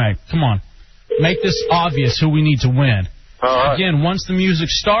 All right, come on. Make this obvious who we need to win. All right. Again, once the music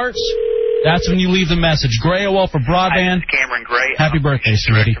starts, that's when you leave the message. Gray AOL for broadband. Hi, this is Cameron Gray. Happy birthday,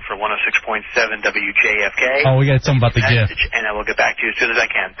 sweetie. For 106.7 WJFK. Oh, we got to tell them about the gift. And I will get back to you as soon as I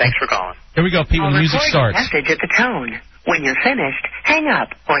can. Thanks for calling. Here we go, Pete, when the music starts. Record your message at the tone. When you're finished, hang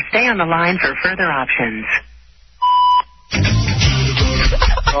up or stay on the line for further options.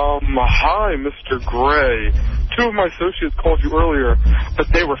 Hi, Mr. Gray. Two of my associates called you earlier, but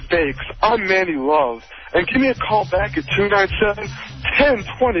they were fakes. I'm Manny Love. And give me a call back at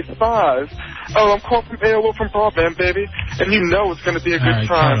 297-1025. Oh, I'm calling from AOL from broadband, baby. And you know it's going to be a good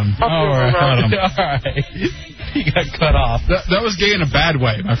time. All right. He got cut off. That was gay in a bad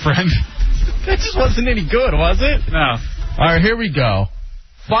way, my friend. That just wasn't any good, was it? No. All right, here we go.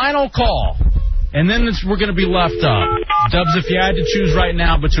 Final call. And then we're going to be left up. Dubs, if you had to choose right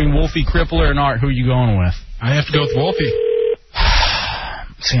now between Wolfie Crippler and Art, who are you going with? I have to go with Wolfie.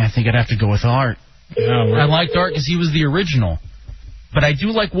 See, I think I'd have to go with Art. Yeah, I liked Art because he was the original. But I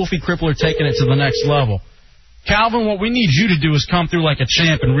do like Wolfie Crippler taking it to the next level. Calvin, what we need you to do is come through like a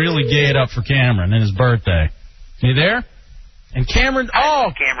champ and really gay it up for Cameron and his birthday. You there? And Cameron,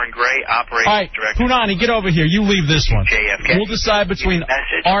 Cameron Gray, Operations Director. Punani, get over here. You leave this one. JFK. We'll decide between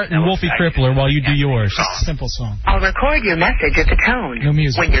Art and Wolfie Crippler while you do yours. Simple song. I'll record your message at the tone. No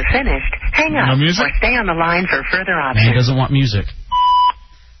music. When you're finished, hang up No music? or stay on the line for further Man, options. he doesn't want music.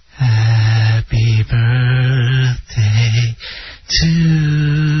 Happy birthday to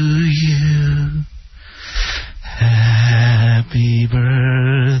you. Happy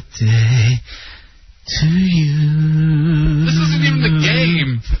birthday to you. This isn't even the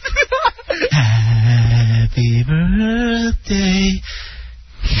game. Happy birthday,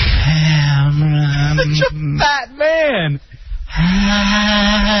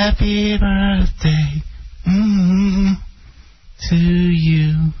 Happy birthday to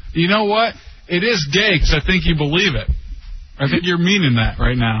you. You know what? It is gay because I think you believe it. I think you're meaning that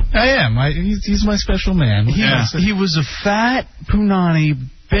right now. I am. He's my special man. He was a fat punani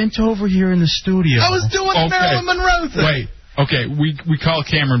bent over here in the studio. I was doing the Marilyn Monroe thing. Wait. Okay, we call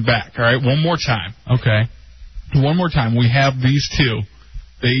Cameron back, all right? One more time. Okay. One more time. We have these two.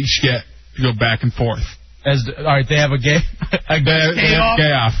 They each get to go back and forth. All right, they have a gay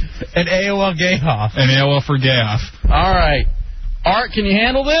off. An AOL gay off. An AOL for gay off. All right. Art, can you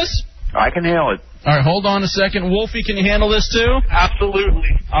handle this? I can handle it. All right, hold on a second. Wolfie, can you handle this too?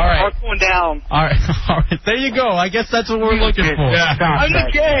 Absolutely. All right. Art's going down. All right. There you go. I guess that's what we're looking for. Yeah. I'm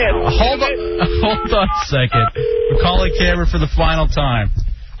the kid. Hold on a second. We're calling Cameron for the final time.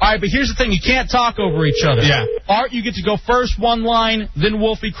 All right, but here's the thing. You can't talk over each other. Yeah. Art, you get to go first, one line, then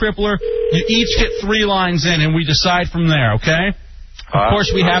Wolfie Crippler. You each get 3 lines in, and we decide from there, okay? Of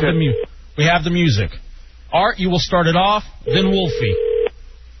course, we have the music. Art, you will start it off, then Wolfie.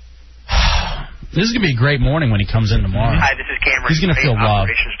 This is going to be a great morning when he comes in tomorrow. Hi, this is Cameron. He's going to feel love.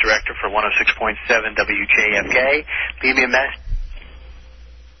 Operations Director for 106.7 WJFK. Leave me a message.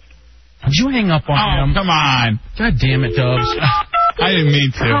 Did you hang up on him? Come on. God damn it, Dubs. I didn't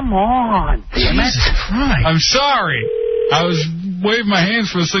mean to. Come on, damn it. Jesus Christ. I'm sorry. I was waving my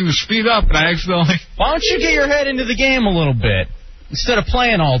hands for this thing to speed up, and I accidentally... Why don't you get your head into the game a little bit instead of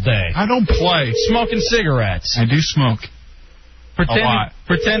playing all day? I don't play. Smoking cigarettes. I do smoke.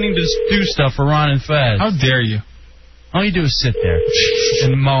 Pretending to do stuff for Ron and Fez. How dare you? All you do is sit there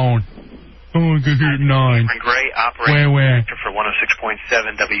and moan. I want to go here at 9. Cameron Gray, Operations Where? Director for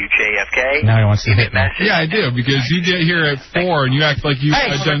 106.7 WJFK. Now he wants to Leave me hit a me. message. Yeah, I do, because you get here at 4 and you act like you...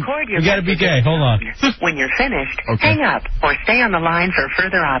 Hey, done... record your You got to be gay. Hold on. When you're finished, Okay. hang up or stay on the line for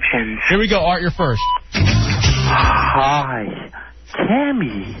further options. Here we go. Art, you're first. Hi,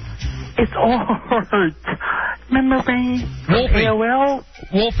 Cammy. It's Art. Remember me? Wolfie. AOL?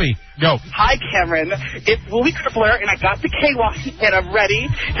 Wolfie, go. Hi, Cameron. It's Willie Crippler, and I got the K-Walk, and I'm ready.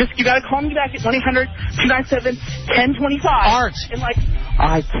 Just, you gotta call me back at 1-800-297-1025. Art. And, like...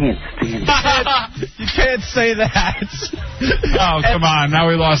 I can't stand it. You can't say that. Oh, come on. Now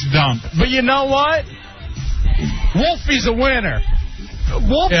we lost Dump. But you know what? Wolfie's a winner.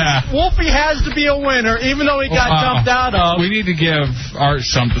 Wolfie has to be a winner, even though he got dumped out of. We need to give Art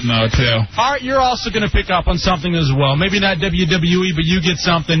something, though, too. Art, you're also going to pick up on something as well. Maybe not WWE, but you get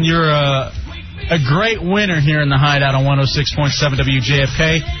something. You're a great winner here in the Hideout on 106.7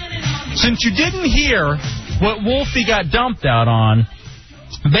 WJFK. Since you didn't hear what Wolfie got dumped out on,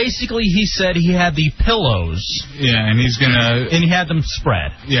 basically he said he had the pillows. Yeah, and he's going to... And he had them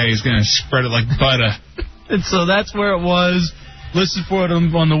spread. Yeah, he's going to spread it like butter. And so that's where it was. Listen for it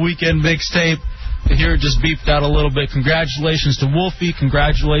on the weekend mixtape. Here it just beeped out a little bit. Congratulations to Wolfie.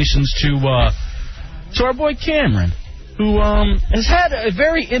 Congratulations to our boy Cameron, who has had a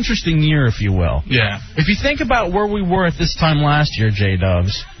very interesting year, if you will. Yeah. If you think about where we were at this time last year,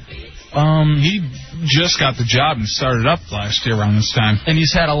 J-Dubs. He just got the job and started up last year around this time. And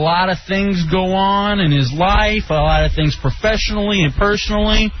he's had a lot of things go on in his life, a lot of things professionally and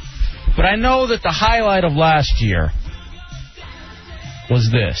personally. But I know that the highlight of last year was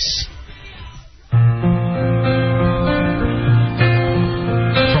this. From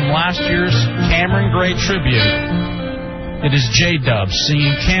last year's Cameron Gray tribute, it is J-Dubs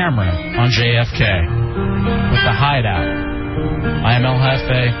singing Cameron on JFK with the Hideout. I am El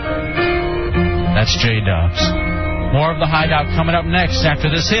Jefe. That's J-Dubs. More of the Hideout coming up next after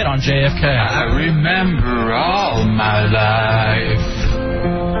this hit on JFK. I remember all my life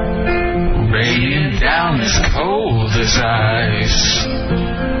raining down as cold as ice.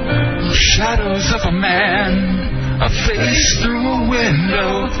 Shadows of a man, a face through a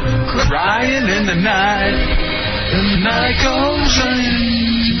window, crying in the night. The night goes on,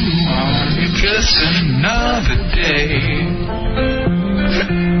 just another day.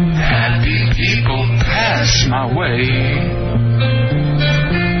 Happy people pass my way.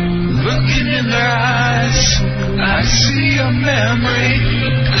 Looking in their eyes, I see a memory.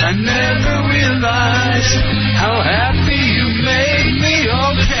 I never realized how happy you made me,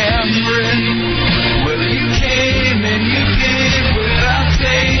 oh Cameron. Well, you came and you gave without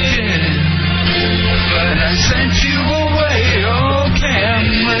taking, but I sent you away, oh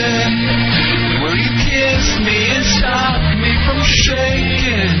Cameron. Well, you kissed me and stopped me from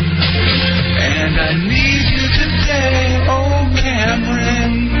shaking, and I need you today, oh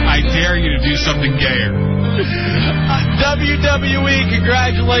Cameron. I dare you to do something gayer. WWE,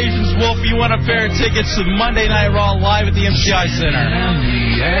 congratulations, Wolfie. You won a pair of tickets to Monday Night Raw live at the MCI Center. On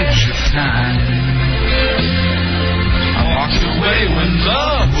the edge of time, I walked away when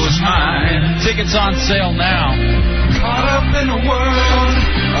love was mine. Tickets on sale now. Caught up in a world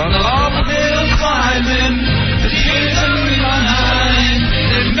of uphill climbing, the years are behind,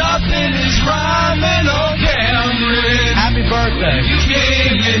 and nothing is rhyming. Oh, Cameron, happy birthday. You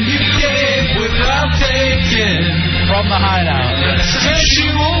came and you gave without taking. From the Hideout. And I sent you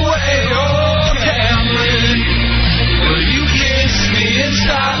away. Oh, Cameron, well, you kissed me and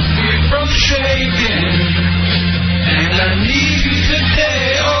stopped me from shaking, and I need you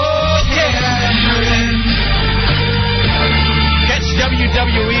today. Oh, Cameron. Catch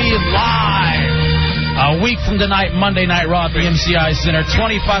WWE live a week from tonight, Monday Night Raw at the MCI Center.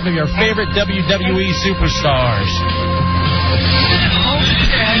 25 of your favorite WWE superstars. Oh,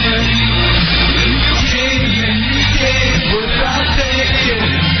 Cameron, you came and you gave without taking,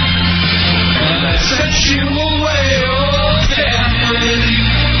 and I sent you away. Oh, Cameron,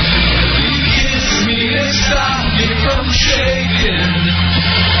 you kissed me and stopped me from shaking,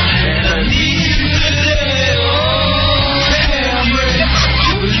 and I need you today. Oh, Cameron,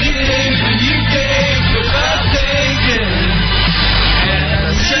 you gave and you gave without taking, and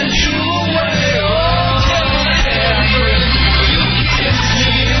I sent you away. Oh, Cameron, you kissed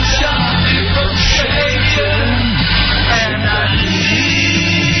me and stopped me from shaking, and I need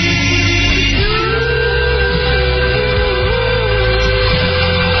you.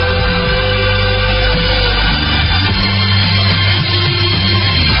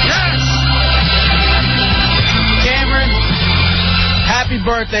 Cameron, happy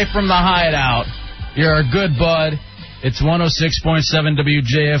birthday from the Hideout. You're a good bud. It's 106.7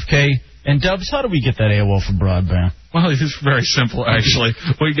 WJFK. And Dubs, how do we get that AOL for broadband? Well, it's very simple, actually.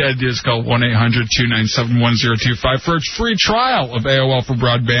 What you got to do is call 1-800-297-1025 for a free trial of AOL for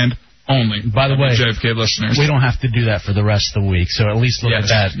broadband only. By the way, JFK listeners, we don't have to do that for the rest of the week, so at least look at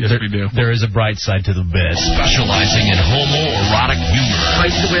that. Yes, we do. There is a bright side to the bit. Specializing in homoerotic humor.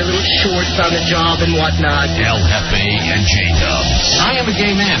 I used to wear little shorts on the job and whatnot. El Jefe and J-Dubs. I am a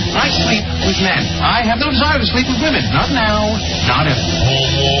gay man. I sleep with men. I have no desire to sleep with women. Not now. Not ever.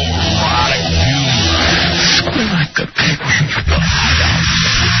 Homoerotic humor. Like a penguin. The Hideout.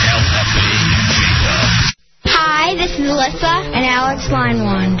 El Jefe and J-Dubs. Hi, this is Alyssa and Alex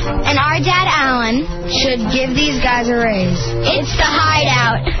Linewand. And our dad, Alan, should give these guys a raise. It's The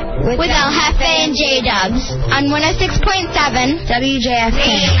Hideout with El Jefe and J-Dubs on 106.7 WJFK.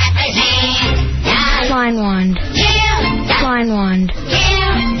 Linewand. Linewand.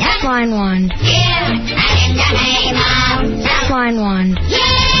 Linewand. Linewand.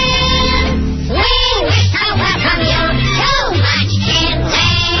 We welcome you so much in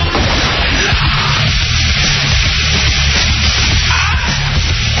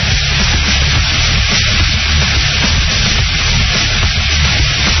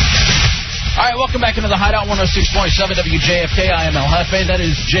All right, welcome back into the Hideout 106.7 WJFK. I am El Jefe. That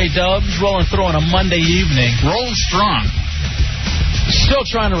is J-Dubs rolling through on a Monday evening. Rolling strong. Still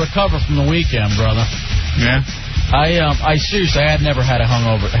trying to recover from the weekend, brother. Yeah. I seriously, I had never had a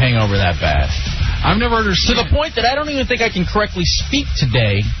hangover that bad. I've never understood. To the point that I don't even think I can correctly speak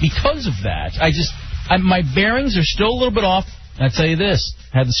today because of that. My bearings are still a little bit off. And I tell you this,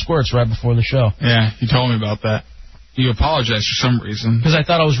 I had the squirts right before the show. Yeah, you told me about that. You apologized for some reason. Because I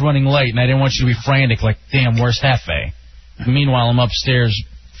thought I was running late, and I didn't want you to be frantic, like, damn, where's Hefe? Meanwhile, I'm upstairs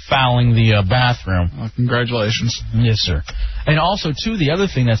fouling the bathroom. Well, congratulations. Yes, sir. And also, too, the other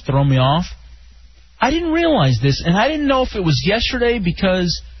thing that's thrown me off, I didn't realize this, and I didn't know if it was yesterday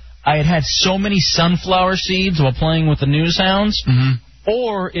because I had had so many sunflower seeds while playing with the news hounds,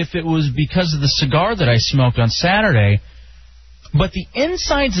 or if it was because of the cigar that I smoked on Saturday. But the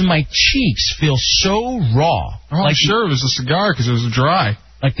insides of my cheeks feel so raw. Oh, like sure, it was a cigar because it was dry.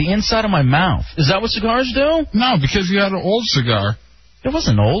 Like the inside of my mouth. Is that what cigars do? No, because you had an old cigar. It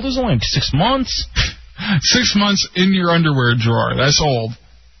wasn't old. It was only 6 months. 6 months in your underwear drawer. That's old.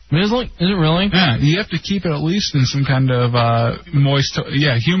 Is it really? Yeah, you have to keep it at least in some kind of moist,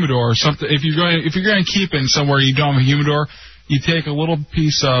 humidor or something. If you're going to keep it in somewhere you don't have a humidor, you take a little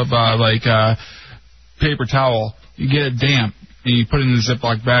piece of paper towel, you get it damp, and you put it in the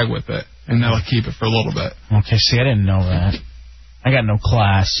Ziploc bag with it, and that'll keep it for a little bit. Okay, see, I didn't know that. I got no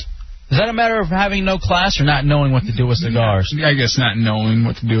class. Is that a matter of having no class or not knowing what to do with cigars? I guess not knowing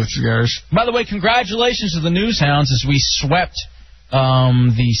what to do with cigars. By the way, congratulations to the News Hounds as we swept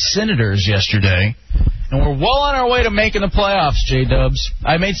the Senators yesterday. And we're well on our way to making the playoffs, J-Dubs.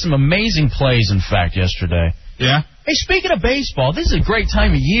 I made some amazing plays, in fact, yesterday. Yeah? Hey, speaking of baseball, this is a great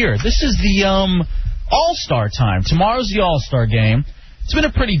time of year. This is the All-Star time. Tomorrow's the All-Star game. It's been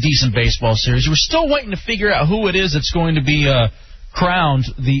a pretty decent baseball series. We're still waiting to figure out who it is that's going to be crowned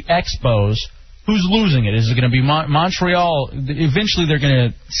the Expos. Who's losing it? Is it going to be Montreal? Eventually, they're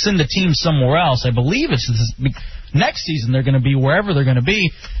going to send the team somewhere else. I believe it's next season. They're going to be wherever they're going to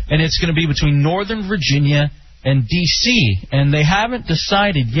be, and it's going to be between Northern Virginia and D.C., and they haven't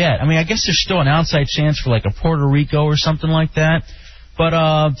decided yet. I mean, I guess there's still an outside chance for like a Puerto Rico or something like that. But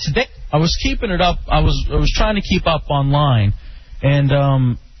today, I was keeping it up. I was trying to keep up online, and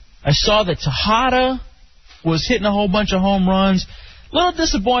I saw that Tejada was hitting a whole bunch of home runs. A little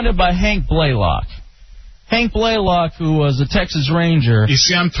disappointed by Hank Blaylock. Hank Blaylock, who was a Texas Ranger. You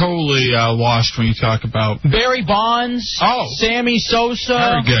see, I'm totally lost when you talk about Barry Bonds. Oh, Sammy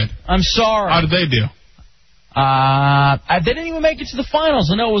Sosa. Very good. I'm sorry. How did they do? They didn't even make it to the finals.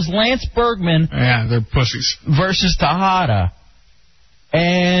 I know it was Lance Bergman. Yeah, they're pussies. Versus Tejada.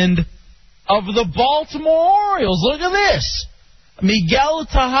 And of the Baltimore Orioles, look at this. Miguel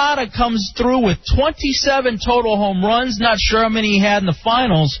Tejada comes through with 27 total home runs. Not sure how many he had in the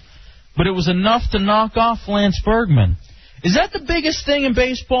finals, but it was enough to knock off Lance Bergman. Is that the biggest thing in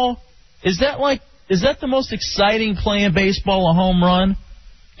baseball? Is that the most exciting play in baseball, a home run?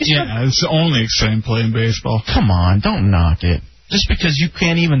 It's the only exciting play in baseball. Come on, don't knock it. Just because you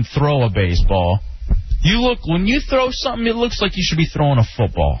can't even throw a baseball. When you throw something, it looks like you should be throwing a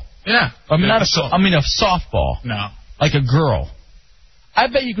football. Yeah. I mean, a softball. No. Like a girl. I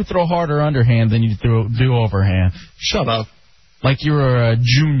bet you could throw harder underhand than you do overhand. Shut up. Like you were a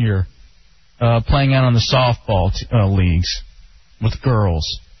junior playing out on the softball leagues with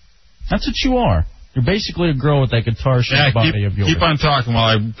girls. That's what you are. You're basically a girl with that guitar-shaped body of yours. Keep on talking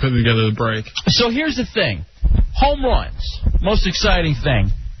while I put together the break. So here's the thing. Home runs. Most exciting thing.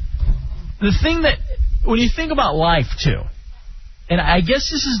 The thing that, when you think about life, too, and I guess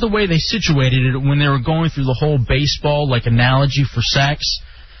this is the way they situated it when they were going through the whole baseball, like, analogy for sex.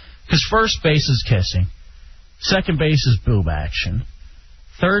 Because first base is kissing. Second base is boob action.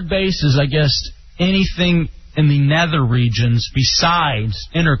 Third base is, I guess, anything in the nether regions besides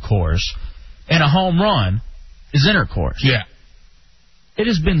intercourse. And a home run is intercourse. Yeah. It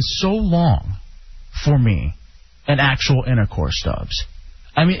has been so long for me, an actual intercourse, Stubbs.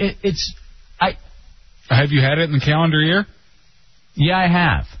 I mean, Have you had it in the calendar year? Yeah, I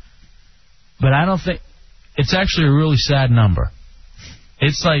have. But I don't think... It's actually a really sad number.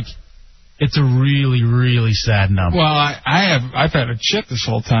 It's a really, really sad number. Well, I've had a chick this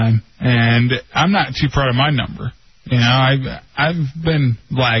whole time, and I'm not too proud of my number. You know, I've been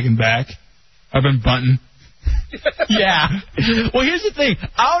lagging back. I've been bunting. Yeah. Well, here's the thing.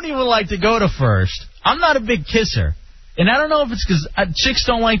 I don't even like to go to first. I'm not a big kisser. And I don't know if it's because chicks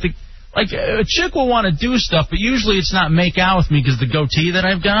don't like to... Like, a chick will want to do stuff, but usually it's not make out with me because the goatee that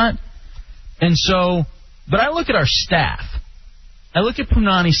I've got. And so... But I look at our staff. I look at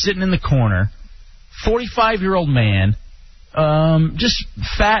Punani sitting in the corner, 45-year-old man, just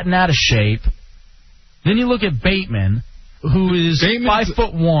fat and out of shape. Then you look at Bateman, who is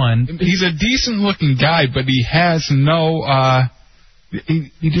 5'1". He's a decent-looking guy, but he has no.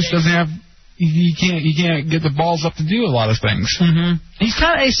 He just doesn't have. He can't get the balls up to do a lot of things. Mm-hmm. He's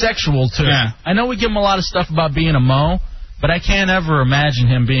kind of asexual too. Yeah. I know we give him a lot of stuff about being a mo, but I can't ever imagine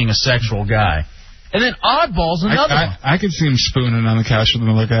him being a sexual guy. And then Oddball's another one. I could see him spooning on the couch with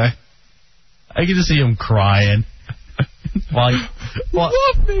another guy. I can just see him crying while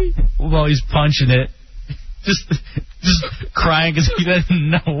he's punching it. Just crying because he doesn't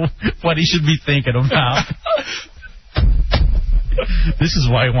know what he should be thinking about. This is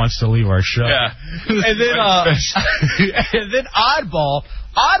why he wants to leave our show. Yeah. And then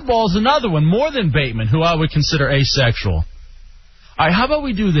Oddball's another one, more than Bateman, who I would consider asexual. All right, how about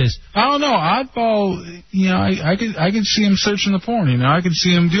we do this? I don't know. Oddball, you know, I could see him searching the porn. You know, I could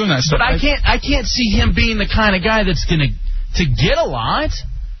see him doing that stuff. But I can't see him being the kind of guy that's going to get a lot.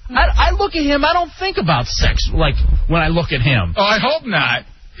 I look at him, I don't think about sex like when I look at him. Oh, I hope not.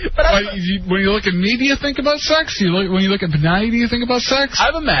 But when you look at me, do you think about sex? When you look at Benani, do you think about sex?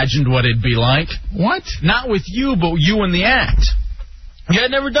 I've imagined what it'd be like. What? Not with you, but you in the act. You had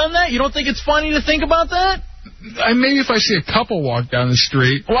never done that? You don't think it's funny to think about that? Maybe if I see a couple walk down the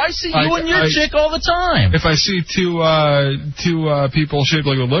street. Well, I see you and your chick all the time. If I see two people shaped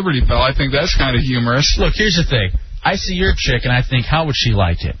like a Liberty Bell, I think that's kind of humorous. Look, here's the thing. I see your chick, and I think, how would she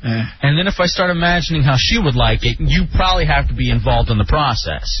like it? And then if I start imagining how she would like it, you probably have to be involved in the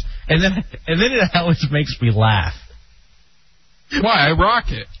process. And then it always makes me laugh. Why? I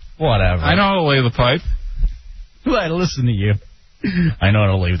rock it. Whatever. I know how to lay the pipe. Well, listen to you. I know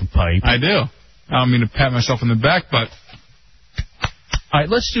how to lay the pipe. I do. I don't mean to pat myself on the back, but... All right,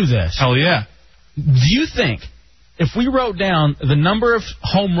 let's do this. Hell yeah. Do you think, if we wrote down the number of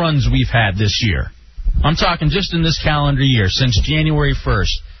home runs we've had this year... I'm talking just in this calendar year, since January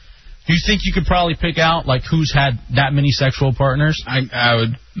 1st. Do you think you could probably pick out like who's had that many sexual partners? I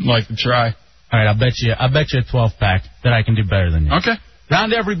would like to try. All right, I bet you a 12-pack that I can do better than you. Okay.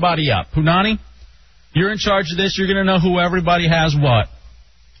 Round everybody up. Punani, you're in charge of this. You're going to know who everybody has what.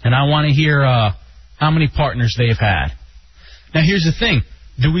 And I want to hear how many partners they've had. Now, here's the thing.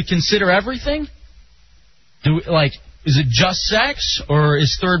 Do we consider everything? Is it just sex, or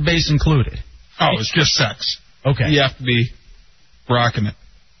is third base included? Oh, it's just sex. Okay. You have to be rocking it.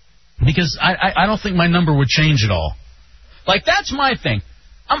 Because I don't think my number would change at all. Like, that's my thing.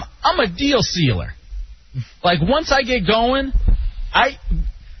 I'm a deal sealer. Like, once I get going,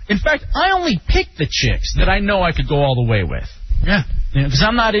 in fact, I only pick the chicks that I know I could go all the way with. Yeah. Because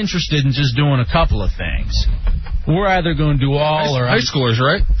I'm not interested in just doing a couple of things. We're either going to do all or... High schoolers,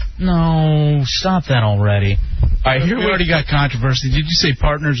 right? No, stop that already. All right, here we already got controversy. Did you say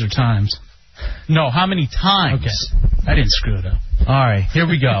partners or times? No, how many times? Okay. I didn't screw it up. All right, here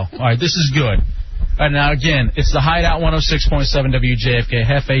we go. All right, this is good. All right, now, again, it's the Hideout 106.7 WJFK,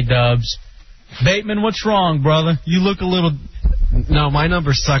 Hefe Dubs. Bateman, what's wrong, brother? You look a little... No, my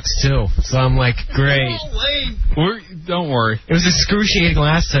number sucks, too. So I'm like, great. Don't worry. It was excruciating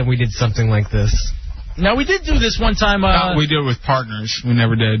last time we did something like this. Now, we did do this one time. We did it with partners. We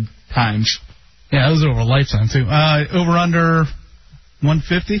never did times. Yeah, that was over a lifetime, too. Over under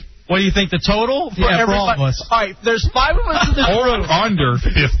 150? What do you think, the total? For all of us. All right, there's 5 of us in this room. Under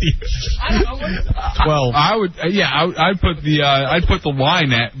 50. Well, I'd put the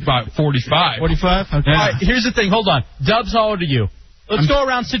line at about 45. 45? Okay. Yeah. All right, here's the thing. Hold on. Dubs, how old are you? Let's go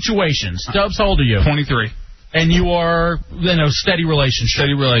around situations. Dubs, how old are you? 23. And you are in a steady relationship.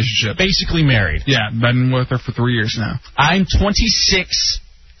 Steady relationship. Basically married. Yeah, been with her for 3 years now. I'm 26,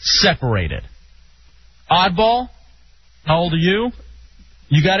 separated. Oddball, how old are you?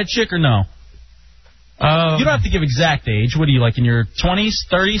 You got a chick or no? You don't have to give exact age. What are you, like in your 20s,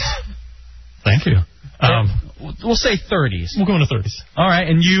 30s? Thank you. We'll say 30s. We'll go into 30s. All right,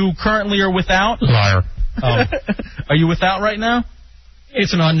 and you currently are without? Liar. Are you without right now?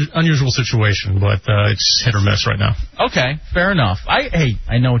 It's an unusual situation, but it's hit or miss right now. Okay, fair enough.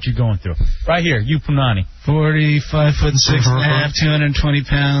 I know what you're going through. Right here, you Punani. 45 foot 6.5, 220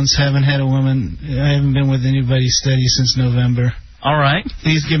 pounds. Haven't had a woman. I haven't been with anybody steady since November. All right.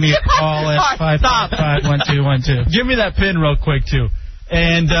 Please give me a call at 555-1212. Give me that pin real quick, too.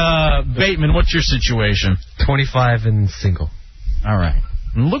 And, Bateman, what's your situation? 25 and single. All right.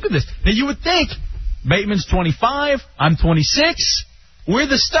 Look at this. Now, you would think Bateman's 25, I'm 26. We're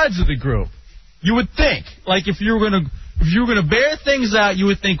the studs of the group. You would think. Like, if you were gonna bear things out, you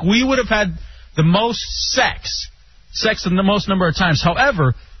would think we would have had the most sex in the most number of times.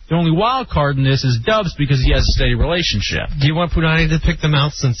 However, the only wild card in this is Dubs because he has a steady relationship. Do you want Punani to pick them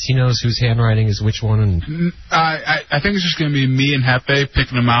out since he knows whose handwriting is which one? And I think it's just going to be me and Hefe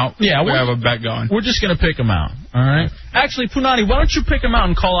picking them out. Yeah, we have a bet going. We're just going to pick them out, all right? Actually, Punani, why don't you pick them out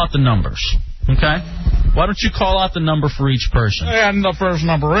and call out the numbers, okay? Why don't you call out the number for each person? And the first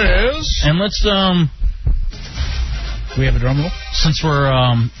number is... And let's, we have a drum roll? Since we're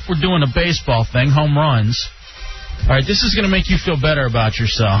doing a baseball thing, home runs... All right, this is going to make you feel better about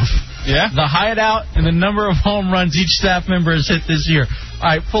yourself. Yeah? The Hideout and the number of home runs each staff member has hit this year. All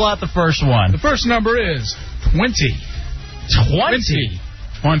right, pull out the first one. The first number is 20. 20?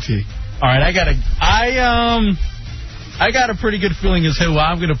 20. All right, I got a pretty good feeling as to who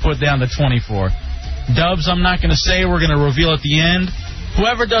I'm going to put down the 24. Dubs, I'm not going to say. We're going to reveal at the end.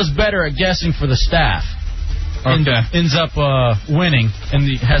 Whoever does better at guessing for the staff ends up winning and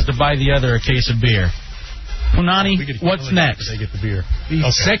has to buy the other a case of beer. Punani, what's next? They get the beer.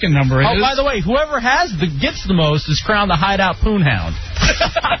 The second number is... Oh, by the way, whoever gets the most is crowned the Hideout Poonhound.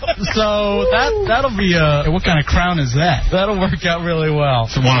 So that'll be what kind of crown is that? That'll work out really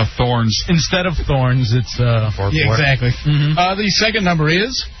well. It's one of thorns. Instead of thorns, it's yeah, exactly. Mm-hmm. The second number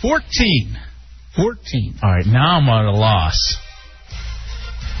is 14. 14. All right, now I'm at a loss.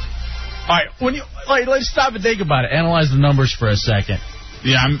 All right, let's stop and think about it. Analyze the numbers for a second.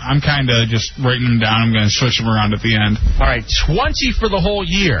 Yeah, I'm kind of just writing them down. I'm going to switch them around at the end. All right, 20 for the whole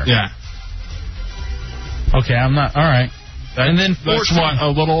year. Yeah. Okay, I'm not... All right. And then 14. That's what, a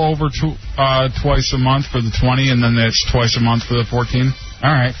little over twice a month for the 20, and then that's twice a month for the 14.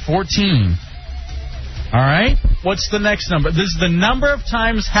 All right, 14. All right. What's the next number? This is the number of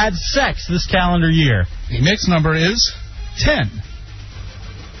times had sex this calendar year. The next number is 10.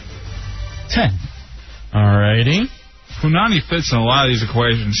 10. All righty. Punani fits in a lot of these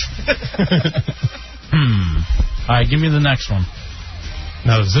equations. All right, give me the next one.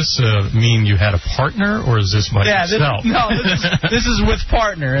 Now, does this mean you had a partner, or is this by yourself? This is with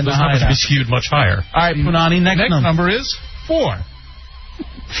partner in the Hideout. Hideout. Be skewed much higher. All right, Punani, next number is 4.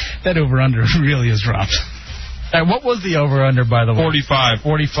 That over-under really is dropped. And what was the over-under, by the way? 45.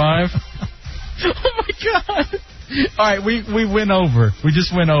 45? Oh, my God. All right, we win over. We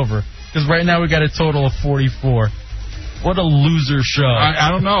just went over. Because right now we got a total of 44. What a loser show. I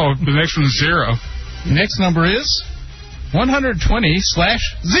don't know. The next one's 0. The next number is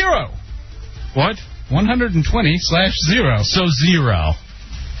 120/0. What? 120/0. So 0.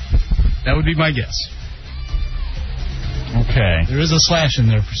 That would be my guess. Okay. There is a slash in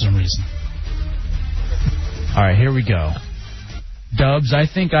there for some reason. All right, here we go. Dubs, I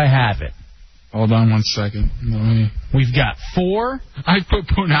think I have it. Hold on 1 second. We've got 4. I put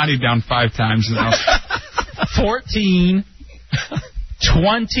Punani down 5 times now. 14,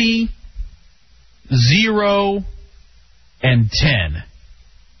 20, 0, and 10.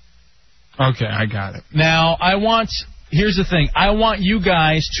 Okay, I got it. Now, here's the thing. I want you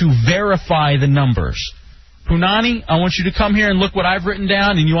guys to verify the numbers. Punani, I want you to come here and look what I've written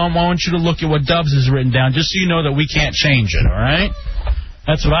down, and I want you to look at what Dubs has written down, just so you know that we can't change it, all right?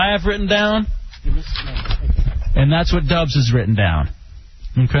 That's what I have written down, and that's what Dubs has written down.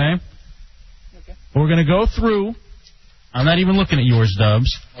 Okay? We're going to go through. I'm not even looking at yours,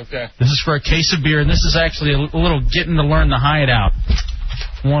 Dubs. Okay. This is for a case of beer, and this is actually a little getting to learn the Hideout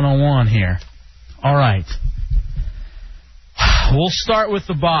 101 here. All right. We'll start with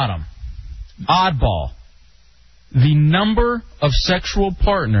the bottom. Oddball. The number of sexual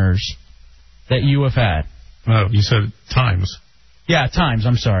partners that you have had. Oh, you said times. Yeah, times.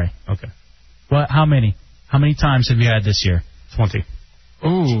 I'm sorry. Okay. What? How many? How many times have you had this year? 20.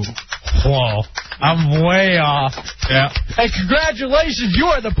 Ooh. Whoa. I'm way off. Yeah. Hey, congratulations. You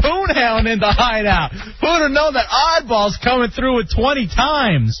are the Poonhound in the Hideout. Who would have known that Oddball's coming through with 20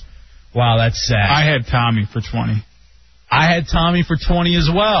 times? Wow, that's sad. I had Tommy for 20. I had Tommy for 20 as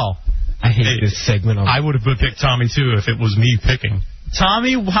well. I hate this segment. I would have picked Tommy, too, if it was me picking.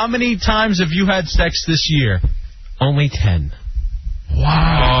 Tommy, how many times have you had sex this year? Only 10.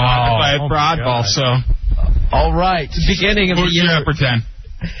 Wow. I had for Oddball, so. All right. Beginning of the Who's year. you at for 10?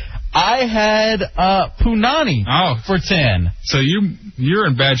 I had Punani for 10. So you're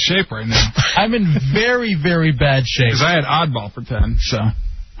in bad shape right now. I'm in very, very bad shape. Because I had Oddball for 10, so.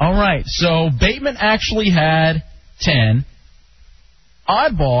 All right. So Bateman actually had 10.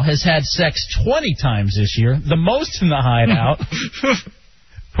 Oddball has had sex 20 times this year, the most in the Hideout.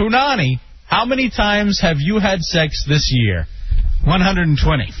 Punani, how many times have you had sex this year?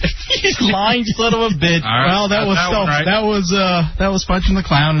 120. He's lying, son of a bitch. Right. Well, that was punching the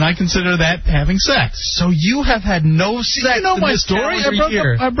clown, and I consider that having sex. So you have had no sex. You know in my this story. calendar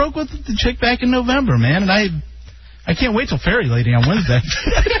year. I broke with the chick back in November, man, and I can't wait till Fairy Lady on Wednesday.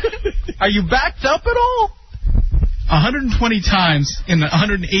 Are you backed up at all? 120 times in the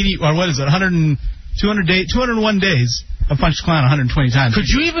 180, or what is it, 201 days. I've punched the clown 120 times. Could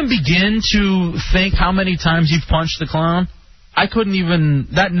you even begin to think how many times you've punched the clown? I couldn't even.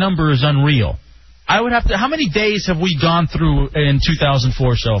 That number is unreal. I would have to. How many days have we gone through in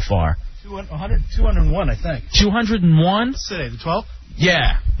 2004 so far? 201, I think. 201? What's today, the 12th?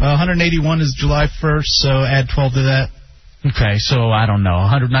 Yeah. 181 is July 1st, so add 12 to that. Okay, so I don't know,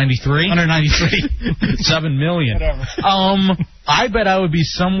 193? 193. 7 million. Whatever. I bet I would be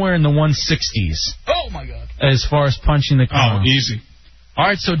somewhere in the 160s. Oh, my God. As far as punching the clown. Oh, easy. All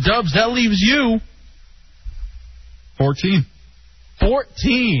right, so Dubs, that leaves you 14.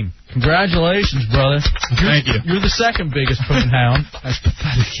 14. Congratulations, brother. Thank you. You're the second biggest Poonhound. That's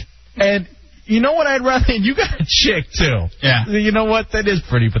pathetic. And you know what I'd rather... You got a chick, too. Yeah. You know what? That is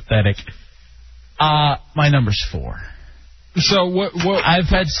pretty pathetic. My number's 4. So what? I've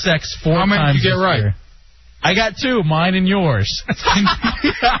had sex 4 times. How many did you get right? Year. I got 2, mine and yours.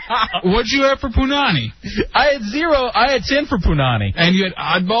 What'd you have for Punani? I had 0. I had 10 for Punani. And you had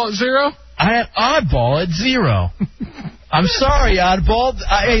Oddball at 0? I had Oddball at 0. I'm sorry, Oddball.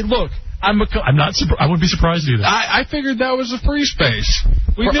 Hey, look, I'm not. I wouldn't be surprised either. I figured that was a free space.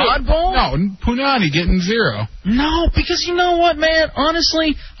 For Oddball? No, Punani getting 0. No, because you know what, man?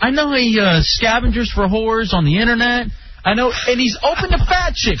 Honestly, I know he scavengers for whores on the internet. I know, and he's open to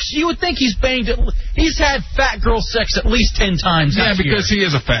fat chicks. You would think he's banged it. He's had fat girl sex at least 10 times. Yeah, because he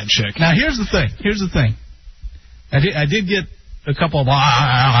is a fat chick. Now, here's the thing. I did get a couple of,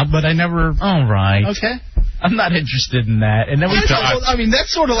 but I never... All right. Okay. I'm not interested in that. And then I mean,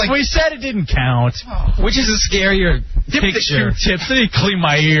 that's sort of like... We said it didn't count. Which is a scarier picture. The Q-tips. They didn't clean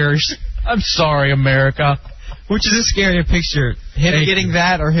my ears. I'm sorry, America. Which is a scarier picture? Him getting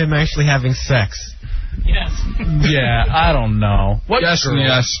that or him actually having sex? Yes. Yeah, I don't know. What yes girl? And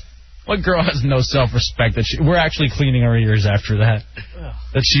yes. What girl has no self-respect that we're actually cleaning her ears after that?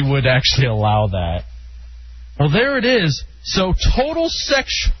 That she would actually allow that. Well, there it is. So total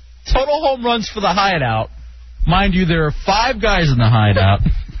home runs for the Hideout. Mind you, there are 5 guys in the Hideout.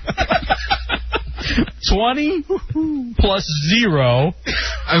 20 plus 0.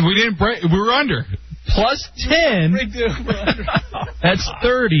 And we didn't break. We were under. Plus 10. That's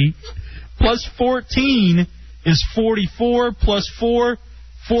 30. Plus 14 is 44. Plus 4,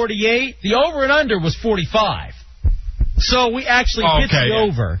 48. The over and under was 45. So we actually hit the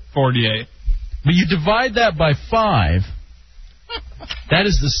over. 48. But you divide that by 5. That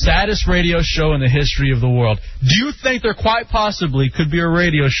is the saddest radio show in the history of the world. Do you think there quite possibly could be a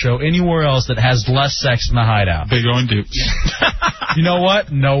radio show anywhere else that has less sex than the Hideout? Big O and Dukes. You know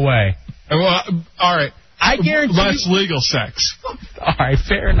what? No way. Well, all right. I guarantee less legal sex. All right,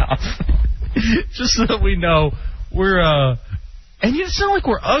 fair enough. Just so that we know we're and it's not like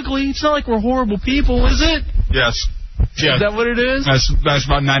we're ugly. It's not like we're horrible people, is it? Yes. Yeah. Is that what it is? That's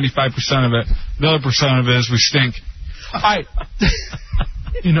about 95% of it. The other percent of it is we stink. All right.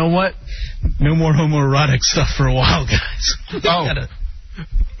 You know what? No more homoerotic stuff for a while, guys. Oh.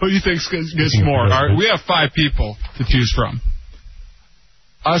 Who do you think gets more? All right, we have 5 people to choose from.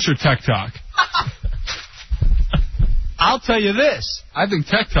 Us or Tech Talk? I'll tell you this. I think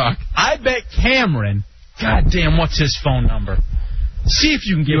Tech Talk. I bet Cameron. God damn, what's his phone number? See if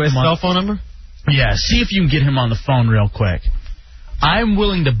you can get him on. Cell phone number? Yeah, see if you can get him on the phone real quick. I'm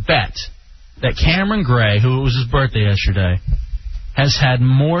willing to bet that Cameron Gray, who it was his birthday yesterday, has had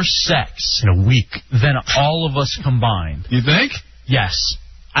more sex in a week than all of us combined. You think? Yes.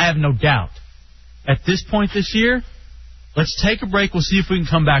 I have no doubt. At this point this year, let's take a break. We'll see if we can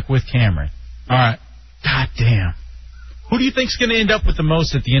come back with Cameron. All right. God damn. Who do you think's going to end up with the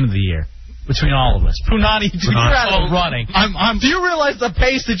most at the end of the year? Between all of us. Punani, you're out of running. Do you realize the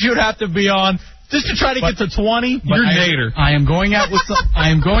pace that you'd have to be on just to try to get to 20? You're Nader. I am going out with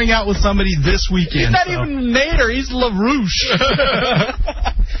somebody this weekend. He's not even Nader. He's LaRouche.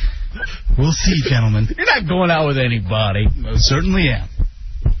 We'll see, gentlemen. You're not going out with anybody. I certainly am.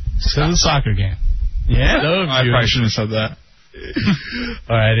 So the soccer game. Yeah? I probably shouldn't have said that.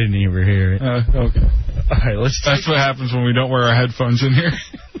 All right, I didn't even hear it. Okay. All right, That's what happens when we don't wear our headphones in here.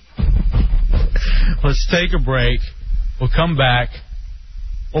 Let's take a break. We'll come back.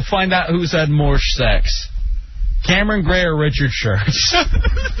 We'll find out who's had more sex. Cameron Gray or Richard Schertz.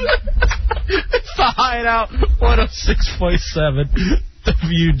 It's the Hideout, 106.7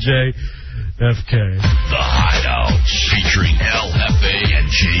 WJFK. The Hideout, featuring El Jefe and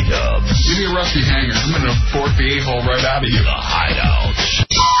J-Dubs. Give me a rusty hanger. I'm going to fork the a-hole right out of you. The Hideout.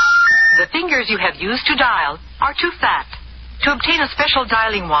 The fingers you have used to dial are too fat. To obtain a special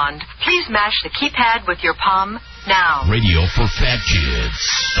dialing wand, please mash the keypad with your palm now. Radio for fat kids.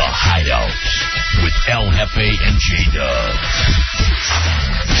 The Hideout with El Jefe and J-Dubs.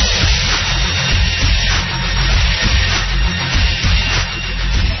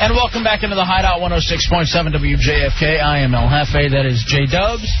 And welcome back into the Hideout 106.7 WJFK. I am El Jefe. That is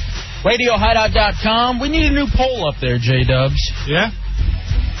J-Dubs. RadioHideout.com. We need a new poll up there, J-Dubs. Yeah?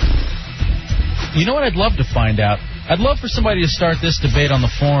 You know what I'd love to find out? I'd love for somebody to start this debate on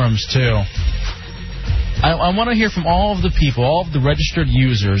the forums, too. I want to hear from all of the people, all of the registered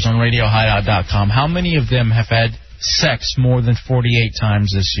users on RadioHideout.com, how many of them have had sex more than 48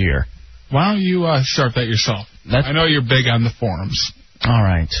 times this year? Why don't you start that yourself? I know you're big on the forums. All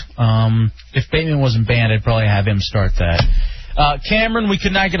right. If Bateman wasn't banned, I'd probably have him start that. Cameron, we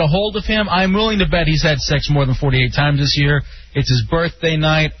could not get a hold of him. I'm willing to bet he's had sex more than 48 times this year. It's his birthday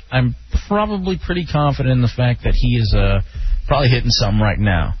night. I'm probably pretty confident in the fact that he is probably hitting something right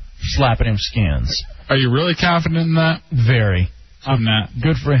now, slapping him skins. Are you really confident in that? Very. I'm not.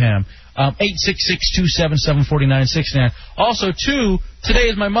 Good for him. 866-277-4969. Also, today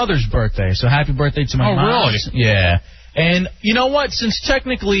is my mother's birthday, so happy birthday to my mom. Oh, really? Yeah. And you know what? Since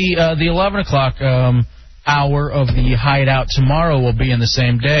technically the 11 o'clock hour of the Hideout tomorrow will be in the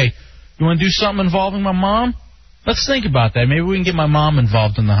same day, you want to do something involving my mom? Let's think about that. Maybe we can get my mom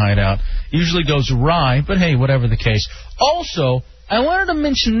involved in the Hideout. It usually goes awry, but hey, whatever the case. Also, I wanted to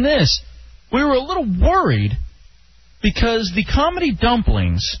mention this. We were a little worried because the Comedy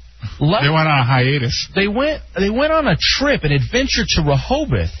Dumplings left. They went on a hiatus. They went on a trip, an adventure to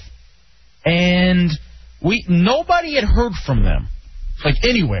Rehoboth, and nobody had heard from them, like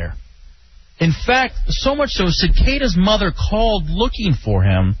anywhere. In fact, so much so, Cicada's mother called looking for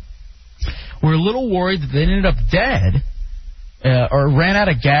him. We're a little worried that they ended up dead, or ran out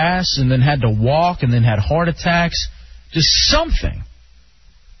of gas and then had to walk and then had heart attacks. Just something.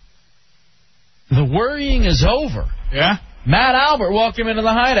 The worrying is over. Yeah? Matt Albert, welcome into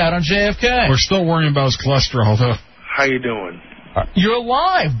the Hideout on JFK. We're still worrying about his cholesterol, though. How you doing? You're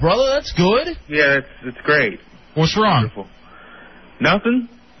alive, brother. That's good. Yeah, it's great. What's wrong? Wonderful. Nothing.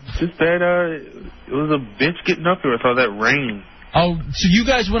 Just that it was a bitch getting up there with all that rain. Oh, so you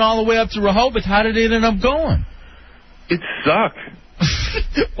guys went all the way up to Rehoboth. How did it end up going? It sucked.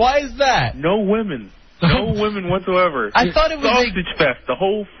 Why is that? No women. No women whatsoever. I thought it was sausage fest the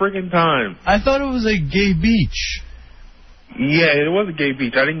whole friggin' time. I thought it was a gay beach. Yeah, it was a gay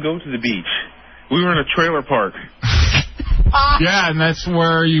beach. I didn't go to the beach. We were in a trailer park. Yeah, and that's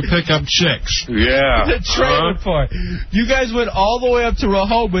where you pick up chicks. Yeah. The trailer park. You guys went all the way up to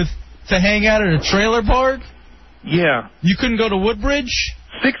Rehoboth to hang out at a trailer park? Yeah. You couldn't go to Woodbridge?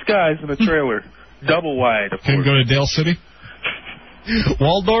 6 guys in a trailer. Double wide, of course. Couldn't go to Dale City?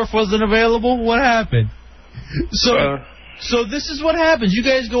 Waldorf wasn't available? What happened? So this is what happens. You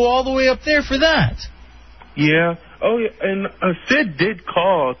guys go all the way up there for that. Yeah. Oh, yeah. And Sid did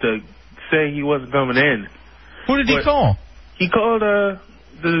call to say he wasn't coming in. Who did he call? He called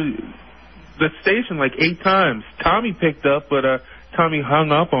the station like 8 times. Tommy picked up, but Tommy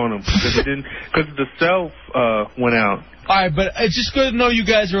hung up on him because the cell went out. All right, but it's just good to know you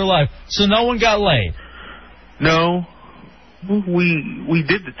guys are alive. So no one got laid? No. We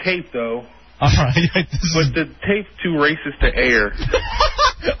did the tape, though. All right. But the tape's too racist to air.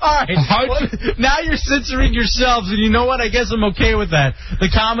 All right. Now you're censoring yourselves, and you know what? I guess I'm okay with that. The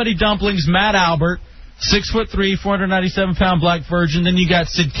Comedy Dumplings, Matt Albert, 6'3", 497-pound black virgin. Then you got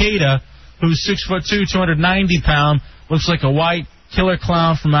Cicada, who's 6'2", 290-pound, looks like a white killer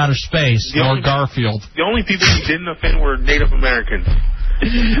clown from outer space. Or Garfield. The only people he didn't offend were Native Americans.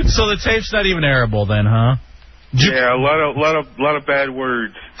 So the tape's not even airable then, huh? Yeah, a lot of bad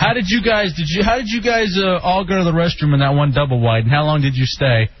words. How did you guys all go to the restroom in that one double wide, and how long did you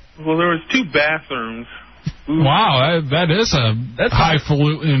stay? Well, there was 2 bathrooms. Ooh. Wow, that is a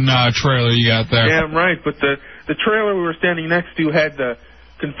highfalutin trailer you got there. Damn right, but the trailer we were standing next to had the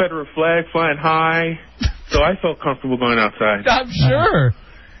Confederate flag flying high, so I felt comfortable going outside. I'm sure.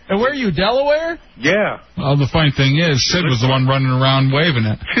 And where are you, Delaware? Yeah. Well, the funny thing is, Sid was the one running around waving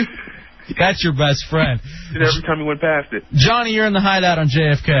it. That's your best friend. Every time he went past it. Johnny, you're in the Hideout on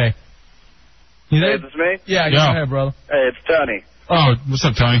JFK. You there? Hey, is this me? Yeah, go ahead, brother. Hey, it's Tony. Oh, what's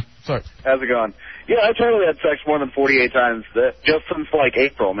up, Tony? Sorry. How's it going? Yeah, I totally had sex more than 48 times just since, like,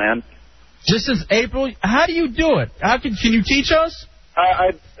 April, man. Just since April? How do you do it? Can you teach us?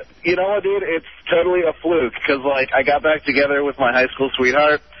 You know what, dude? It's totally a fluke, because, like, I got back together with my high school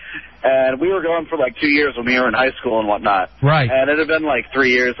sweetheart, and we were going for, like, 2 years when we were in high school and whatnot. Right. And it had been, like,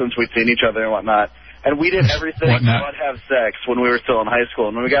 3 years since we'd seen each other and whatnot. And we did everything but have sex when we were still in high school.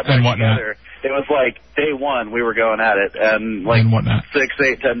 And when we got back together, it was, like, day one we were going at it. And, like, 6,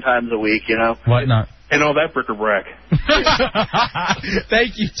 8, 10 times a week, you know? Whatnot. And all that bric-a-brac.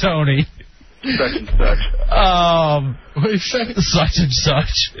 Thank you, Tony. Such and such. What did you say? Such and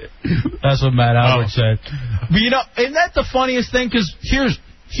such. That's what Matt Albert said. But, you know, isn't that the funniest thing? Because here's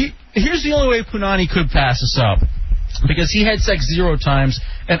the only way Punani could pass us up. Because he had sex 0 times,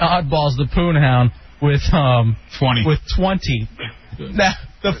 and Oddball's the Poonhound with 20. With 20. Now,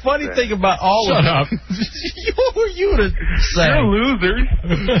 the funny thing about all Shut of up. Who are you to say? You're losers.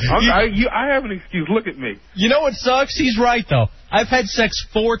 I have an excuse. Look at me. You know what sucks? He's right, though. I've had sex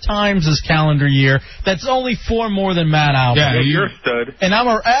 4 times this calendar year. That's only 4 more than Matt Albert. Yeah, you're a stud. And I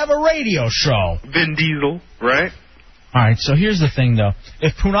have a radio show. Vin Diesel, right? All right, so here's the thing, though.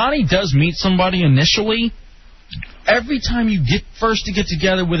 If Punani does meet somebody initially, every time you get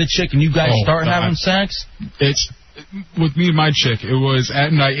together with a chick and you guys start having sex, it's with me and my chick. It was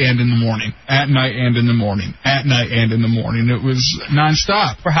at night and in the morning, at night and in the morning, at night and in the morning. It was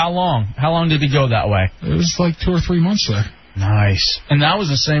nonstop. For how long? How long did it go that way? It was like 2 or 3 months there. Nice. And that was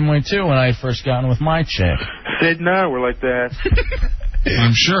the same way too when I had first gotten with my chick. Sid and I were like that.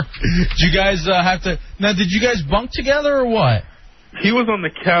 I'm sure. Did you guys have to? Now, did you guys bunk together or what? He was on the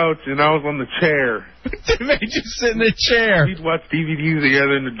couch and I was on the chair. They made you sit in the chair. We'd watch DVDs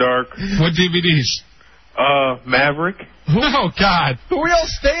together in the dark. What DVDs? Maverick. Oh, God. Who were y'all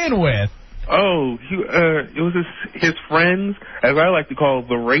staying with? Oh, it was his friends, as I like to call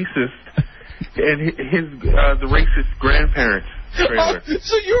the racist, and the racist grandparents. Oh,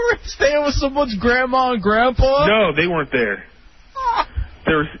 so you were staying with someone's grandma and grandpa? No, they weren't there.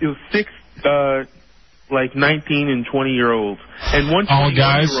 It was 6, like 19 and 20-year-olds, and one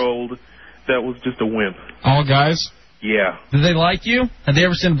 21-year-old that was just a wimp. All guys? Yeah. Did they like you? Had they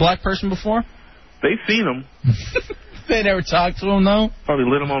ever seen a black person before? They've seen him. They never talked to him, though? Probably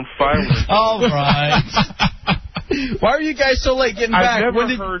lit him on fire. All right. Why are you guys so late getting back? I've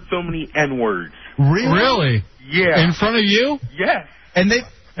never heard so many N-words. Really? Yeah. In front of you? Yes. And they...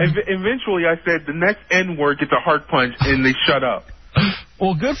 Eventually I said, the next N-word gets a heart punch, and they shut up.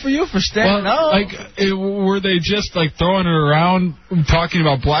 Well, good for you for standing up. Were they just like throwing it around, talking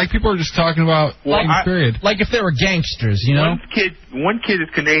about black people, or just talking about period? Like if they were gangsters, you know? One kid is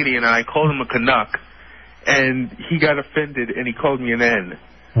Canadian, and I called him a Canuck, and he got offended, and he called me an N.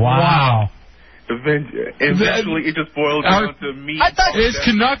 Wow. Eventually, it just boiled down to me. Is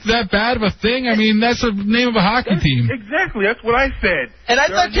Canuck that bad of a thing? I mean, that's the name of a hockey team. Exactly, that's what I said. And I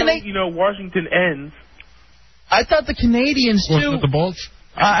thought Washington N's. I thought the Canadians too. Wasn't it the Bolts?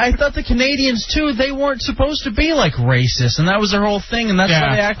 I thought the Canadians too. They weren't supposed to be like racist, and that was their whole thing. And that's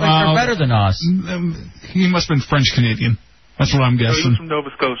why they act like they're better than us. He must have been French Canadian. That's what I'm guessing. He was from Nova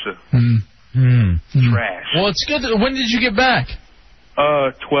Scotia. Trash. Well, it's good. When did you get back?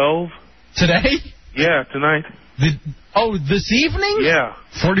 12. Today? Yeah, tonight. This evening? Yeah.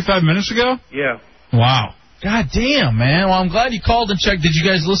 45 minutes ago? Yeah. Wow. God damn, man. Well, I'm glad you called and checked. Did you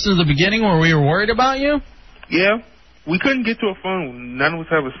guys listen to the beginning where we were worried about you? Yeah. We couldn't get to a phone. None of us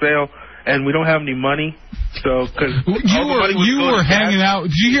have a cell, and we don't have any money. So, because you were hanging out.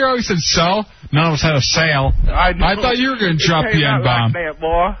 Did you hear how he said sell? None of us had a sale. I thought you were going to drop the N-bomb. Like that,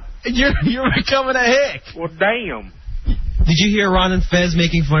 boy. You're becoming a hick. Well, damn. Did you hear Ron and Fez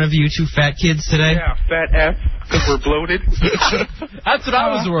making fun of you two fat kids today? Yeah, fat F, because we're bloated. That's what I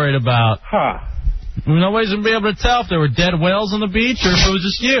was worried about. Nobody's going to be able to tell if there were dead whales on the beach or if it was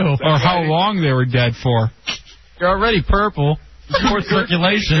just you. Or how long they were dead for. You're already purple. Poor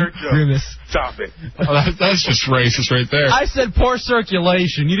circulation. Grimace. Stop it. That's just racist right there. I said poor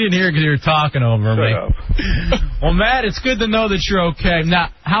circulation. You didn't hear it because you were talking over me. Well, Matt, it's good to know that you're okay. Now,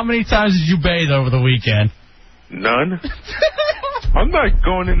 how many times did you bathe over the weekend? None. I'm not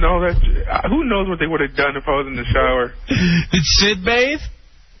going in all that. Who knows what they would have done if I was in the shower? Did Sid bathe?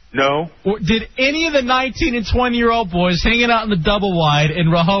 No. Did any of the 19 and 20-year-old boys hanging out in the double wide in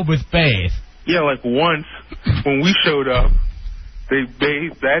Rehoboth bathe? Yeah, like once when we showed up. They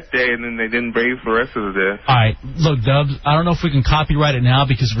bathed that day, and then they didn't bathe for the rest of the day. All right. Look, Dubs, I don't know if we can copyright it now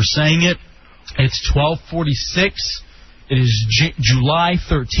because we're saying it. It's 12:46. It is July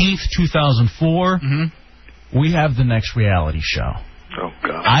 13th, 2004. Mm-hmm. We have the next reality show. Oh,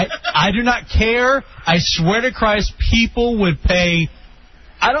 God. I do not care. I swear to Christ, people would pay.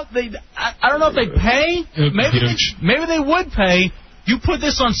 I don't know if they'd pay. Maybe they would pay. You put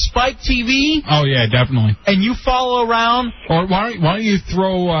this on Spike TV. Oh yeah, definitely. And you follow around. Or why don't you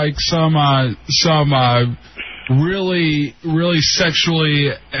throw like some really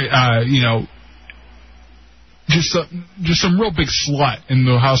sexually just some real big slut in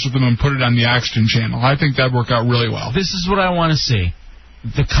the house with them and put it on the Oxygen channel. I think that'd work out really well. This is what I want to see: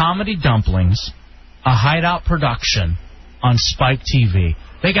 the Comedy Dumplings, a Hideout production on Spike TV.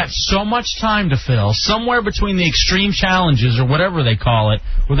 They got so much time to fill, somewhere between the Extreme Challenges or whatever they call it,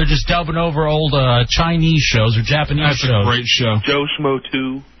 where they're just dubbing over old Chinese shows or Japanese shows. That's a great show. Joe Schmo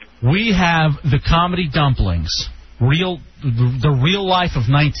 2. We have the Comedy Dumplings, the real life of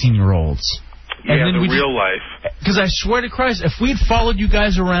 19-year-olds. Yeah, and then real life. Because I swear to Christ, if we'd followed you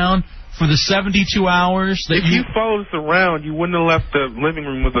guys around for the 72 hours... If you followed us around, you wouldn't have left the living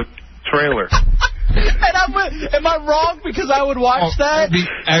room with a trailer. And am I wrong because I would watch that? That'd be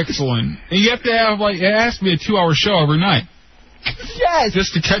excellent. And you have to have, it has to be a 2-hour show every night. Yes.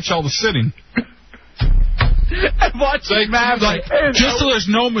 Just to catch all the sitting. And watching just so there's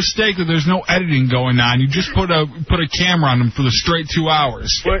no mistake that there's no editing going on, you just put a camera on them for the straight 2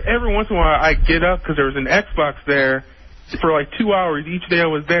 hours. But every once in a while I get up because there was an Xbox there for like 2 hours each day I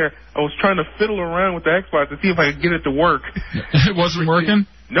was there. I was trying to fiddle around with the Xbox to see if I could get it to work. It wasn't working?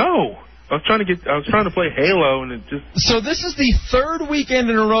 No. I was trying to play Halo, and it just... So this is the third weekend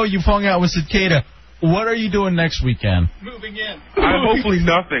in a row you've hung out with Cicada. What are you doing next weekend? Moving in. Hopefully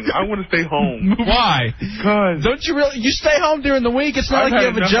nothing. I want to stay home. Why? Because... Don't you really... You stay home during the week? It's not like you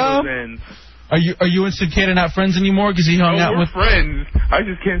have a job? Are you and Cicada not friends anymore because he hung out with... we're friends. I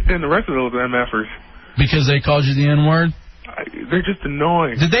just can't stand the rest of those MFers. Because they called you the N-word? They're just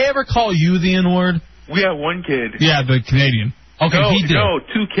annoying. Did they ever call you the N-word? We have one kid. Yeah, the Canadian. Okay, he did. No,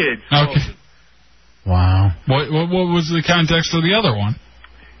 2 kids. Okay. Wow. What was the context of the other one?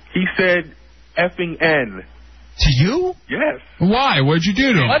 He said effing N. To you? Yes. Why? What'd you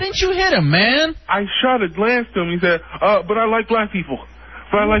do to him? Why didn't you hit him, man? I shot a glance to him. He said, but I like black people.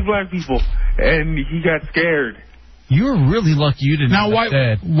 And he got scared. You're really lucky you didn't. Now, why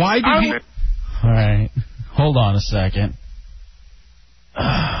did he... All right. Hold on a second.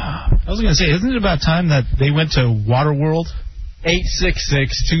 I was going to say, isn't it about time that they went to Waterworld?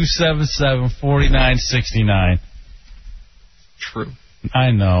 866-277-4969. True.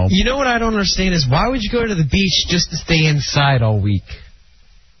 I know. You know what I don't understand is why would you go to the beach just to stay inside all week?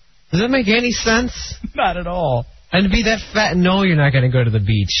 Does that make any sense? Not at all. And to be that fat, no, you're not going to go to the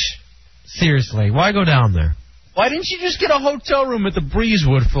beach. Seriously, why go down there? Why didn't you just get a hotel room at the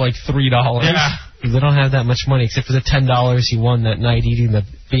Breezewood for like $3? Yeah. They don't have that much money, except for the $10 he won that night eating the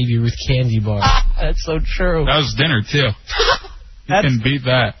Baby Ruth candy bar. That's so true. That was dinner, too. You can beat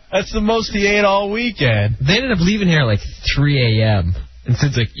that. That's the most he ate all weekend. They ended up leaving here at like 3 a.m. And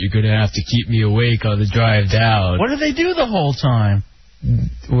Sid's like, you're going to have to keep me awake on the drive down. What did they do the whole time?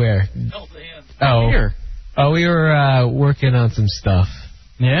 Where? Oh, here. Oh, we were working on some stuff.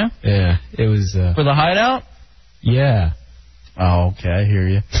 Yeah? Yeah, it was... For the Hideout? Yeah. Oh, okay, I hear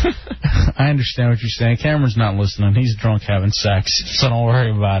you. I understand what you're saying. Cameron's not listening. He's drunk having sex, so don't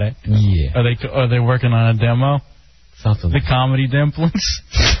worry about it. Yeah. Are they working on a demo? Something. The Comedy Dimplings?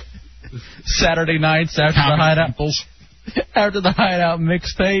 Saturday nights after the Hideout. Dimples. After the Hideout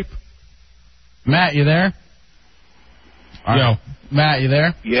mixtape. Matt, you there? Yo. Matt, you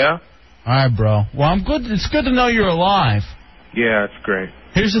there? Yeah? All right, bro. Well, I'm good. It's good to know you're alive. Yeah, it's great.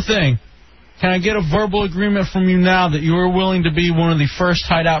 Here's the thing. Can I get a verbal agreement from you now that you are willing to be one of the first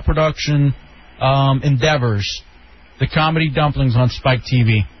Hideout production endeavors, the Comedy Dumplings on Spike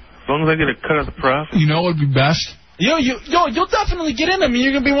TV? As long as I get a cut of the profit. You know what would be best? You'll definitely get in. I mean,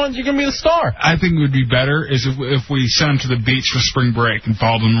 you're gonna be the star. I think it would be better is if we sent them to the beach for spring break and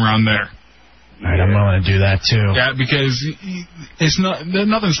followed them around there. All right, I'm going to do that, too. Yeah, because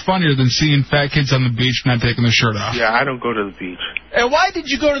nothing's funnier than seeing fat kids on the beach not taking their shirt off. Yeah, I don't go to the beach. And why did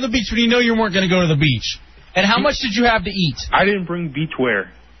you go to the beach when you know you weren't going to go to the beach? And how much did you have to eat? I didn't bring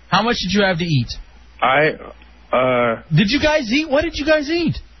beachwear. How much did you have to eat? Did you guys eat? What did you guys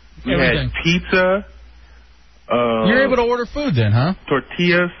eat? We had pizza. You're able to order food then, huh?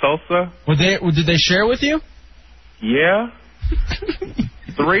 Tortilla, salsa. Did they share with you? Yeah.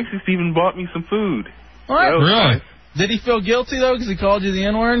 The racist even bought me some food. What? Really? Nice. Did he feel guilty, though, because he called you the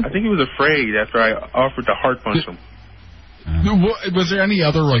N-word? I think he was afraid after I offered to heart punch him. Was there any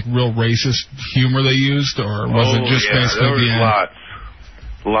other, real racist humor they used, or was it just basically there was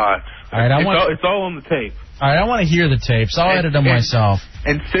lots. All right, it's all on the tape. All right, I want to hear the tapes. I'll edit them myself.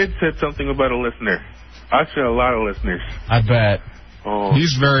 And Sid said something about a listener. Actually, a lot of listeners. I bet. Oh.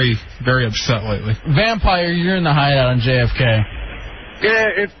 He's very, very upset lately. Vampire, you're in the Hideout on JFK.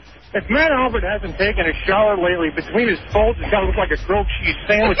 Yeah, if Matt Albert hasn't taken a shower lately, between his folds, it's got to look like a grilled cheese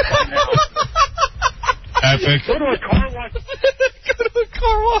sandwich by now. Epic. Go to a car wash. Go to a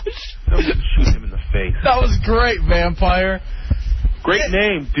car wash. Shoot him in the face. That was great, Vampire. Great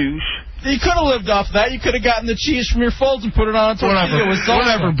name, douche. You could have lived off that. You could have gotten the cheese from your folds and put it on a tortilla with salsa.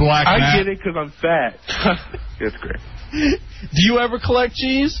 Whatever, Black I Matt. get it because I'm fat. It's great. Do you ever collect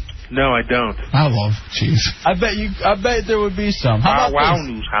cheese? No, I don't. I love cheese. I bet there would be some. How about wow, this?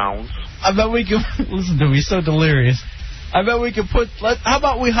 news hounds. I bet we could listen to me. He's so delirious. I bet we could how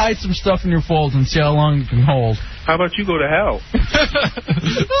about we hide some stuff in your folds and see how long you can hold? How about you go to hell?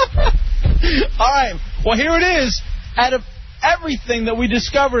 All right. Well, here it is. Out of everything that we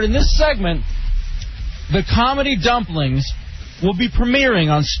discovered in this segment, the Comedy Dumplings will be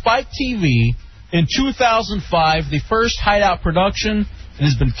premiering on Spike TV in 2005. The first Hideout production. It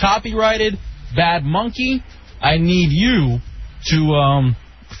has been copyrighted. Bad Monkey. I need you to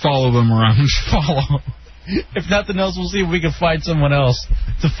follow them around. Follow. If nothing else, we'll see if we can find someone else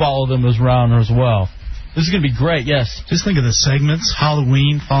to follow them around as well. This is going to be great, yes. Just think of the segments.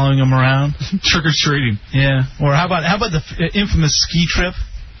 Halloween, following them around. Trick-or-treating. Yeah. Or how about the infamous ski trip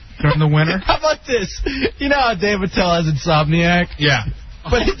during the winter? How about this? You know how Dave Attell has Insomniac? Yeah.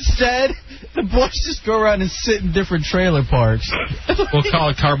 But instead, the boys just go around and sit in different trailer parks. We'll call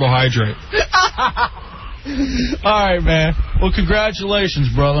it Carbohydrate. All right, man. Well, congratulations,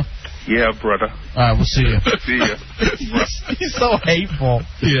 brother. Yeah, brother. All right, we'll see you. See ya. He's so hateful.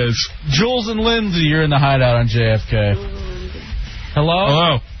 He is. Jules and Lindsay, you're in the Hideout on JFK. Hello?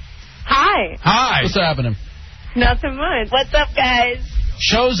 Hello. Hi. Hi. What's happening? Nothing much. What's up, guys?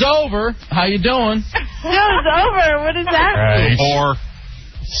 Show's over. How you doing? Show's over. What does that mean? Or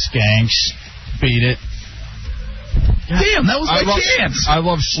skanks. Beat it. Damn, that was my chance. I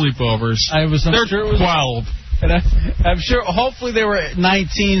love sleepovers. They're sure it was 12. And I'm sure, hopefully they were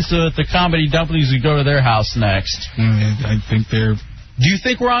 19 so that the Comedy Dumplings would go to their house next. I think they're... Do you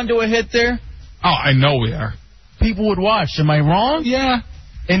think we're onto a hit there? Oh, I know we are. People would watch. Am I wrong? Yeah.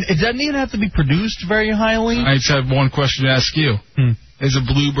 And it doesn't even have to be produced very highly? I just have one question to ask you. Is a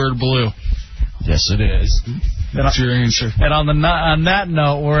bluebird blue? Yes, it is. That's your answer. And on that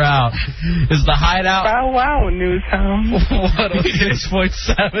note, we're out. Is the Hideout... Bow wow, news hound.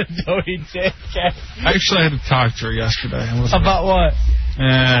 106.7 WJK. Actually, I had to talk to her yesterday. About what?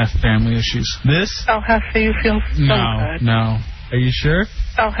 Family issues. This? Oh, Hefe, you feel so good. No. Are you sure?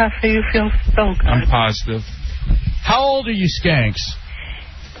 Oh, Hefe, you feel so good. I'm positive. How old are you, Skanks?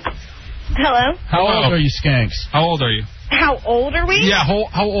 Hello? How old are you, Skanks? How old are you? How old are we? Yeah, how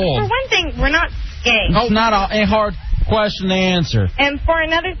old? For one thing, we're not skanks. It's not a hard question to answer. And for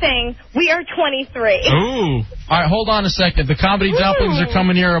another thing, we are 23. Ooh. All right, hold on a second. The comedy dumplings are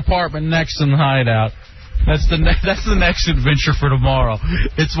coming to your apartment next in the Hideout. That's the next adventure for tomorrow.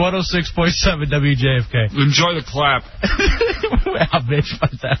 It's 106.7 WJFK. Enjoy the clap. Wow, bitch,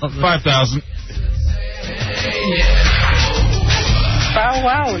 5,000. 5,000. Bow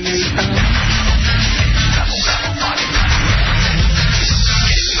wow, Newtown.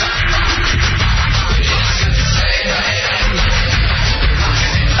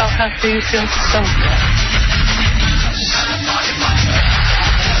 How happy you feel so good.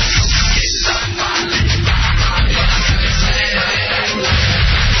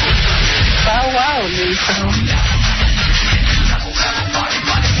 Bow wow, Newtown.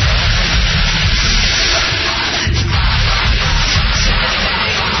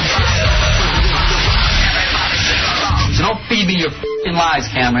 So don't feed me your f***ing lies,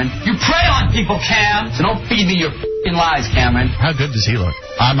 Cameron. You prey on people, Cam. So don't feed me your f***ing lies, Cameron. How good does he look?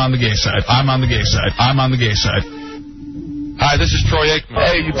 I'm on the gay side. I'm on the gay side. I'm on the gay side. Hi, this is Troy Aikman.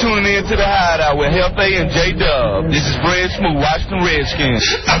 Hey, you're tuning in to the Hideout with Hefe and J-Dub. This is Fred Smooth, Washington Redskins.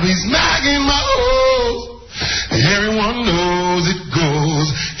 I be smacking my hoes. Everyone knows it goes.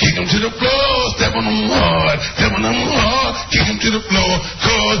 Kick them to the floor, step on them hard, kick them to the floor,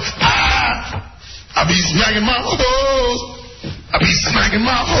 cause I be smacking my hoes. I be smacking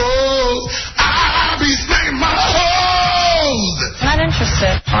my hoes. I be smacking my hoes. Not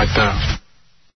interested. Right there.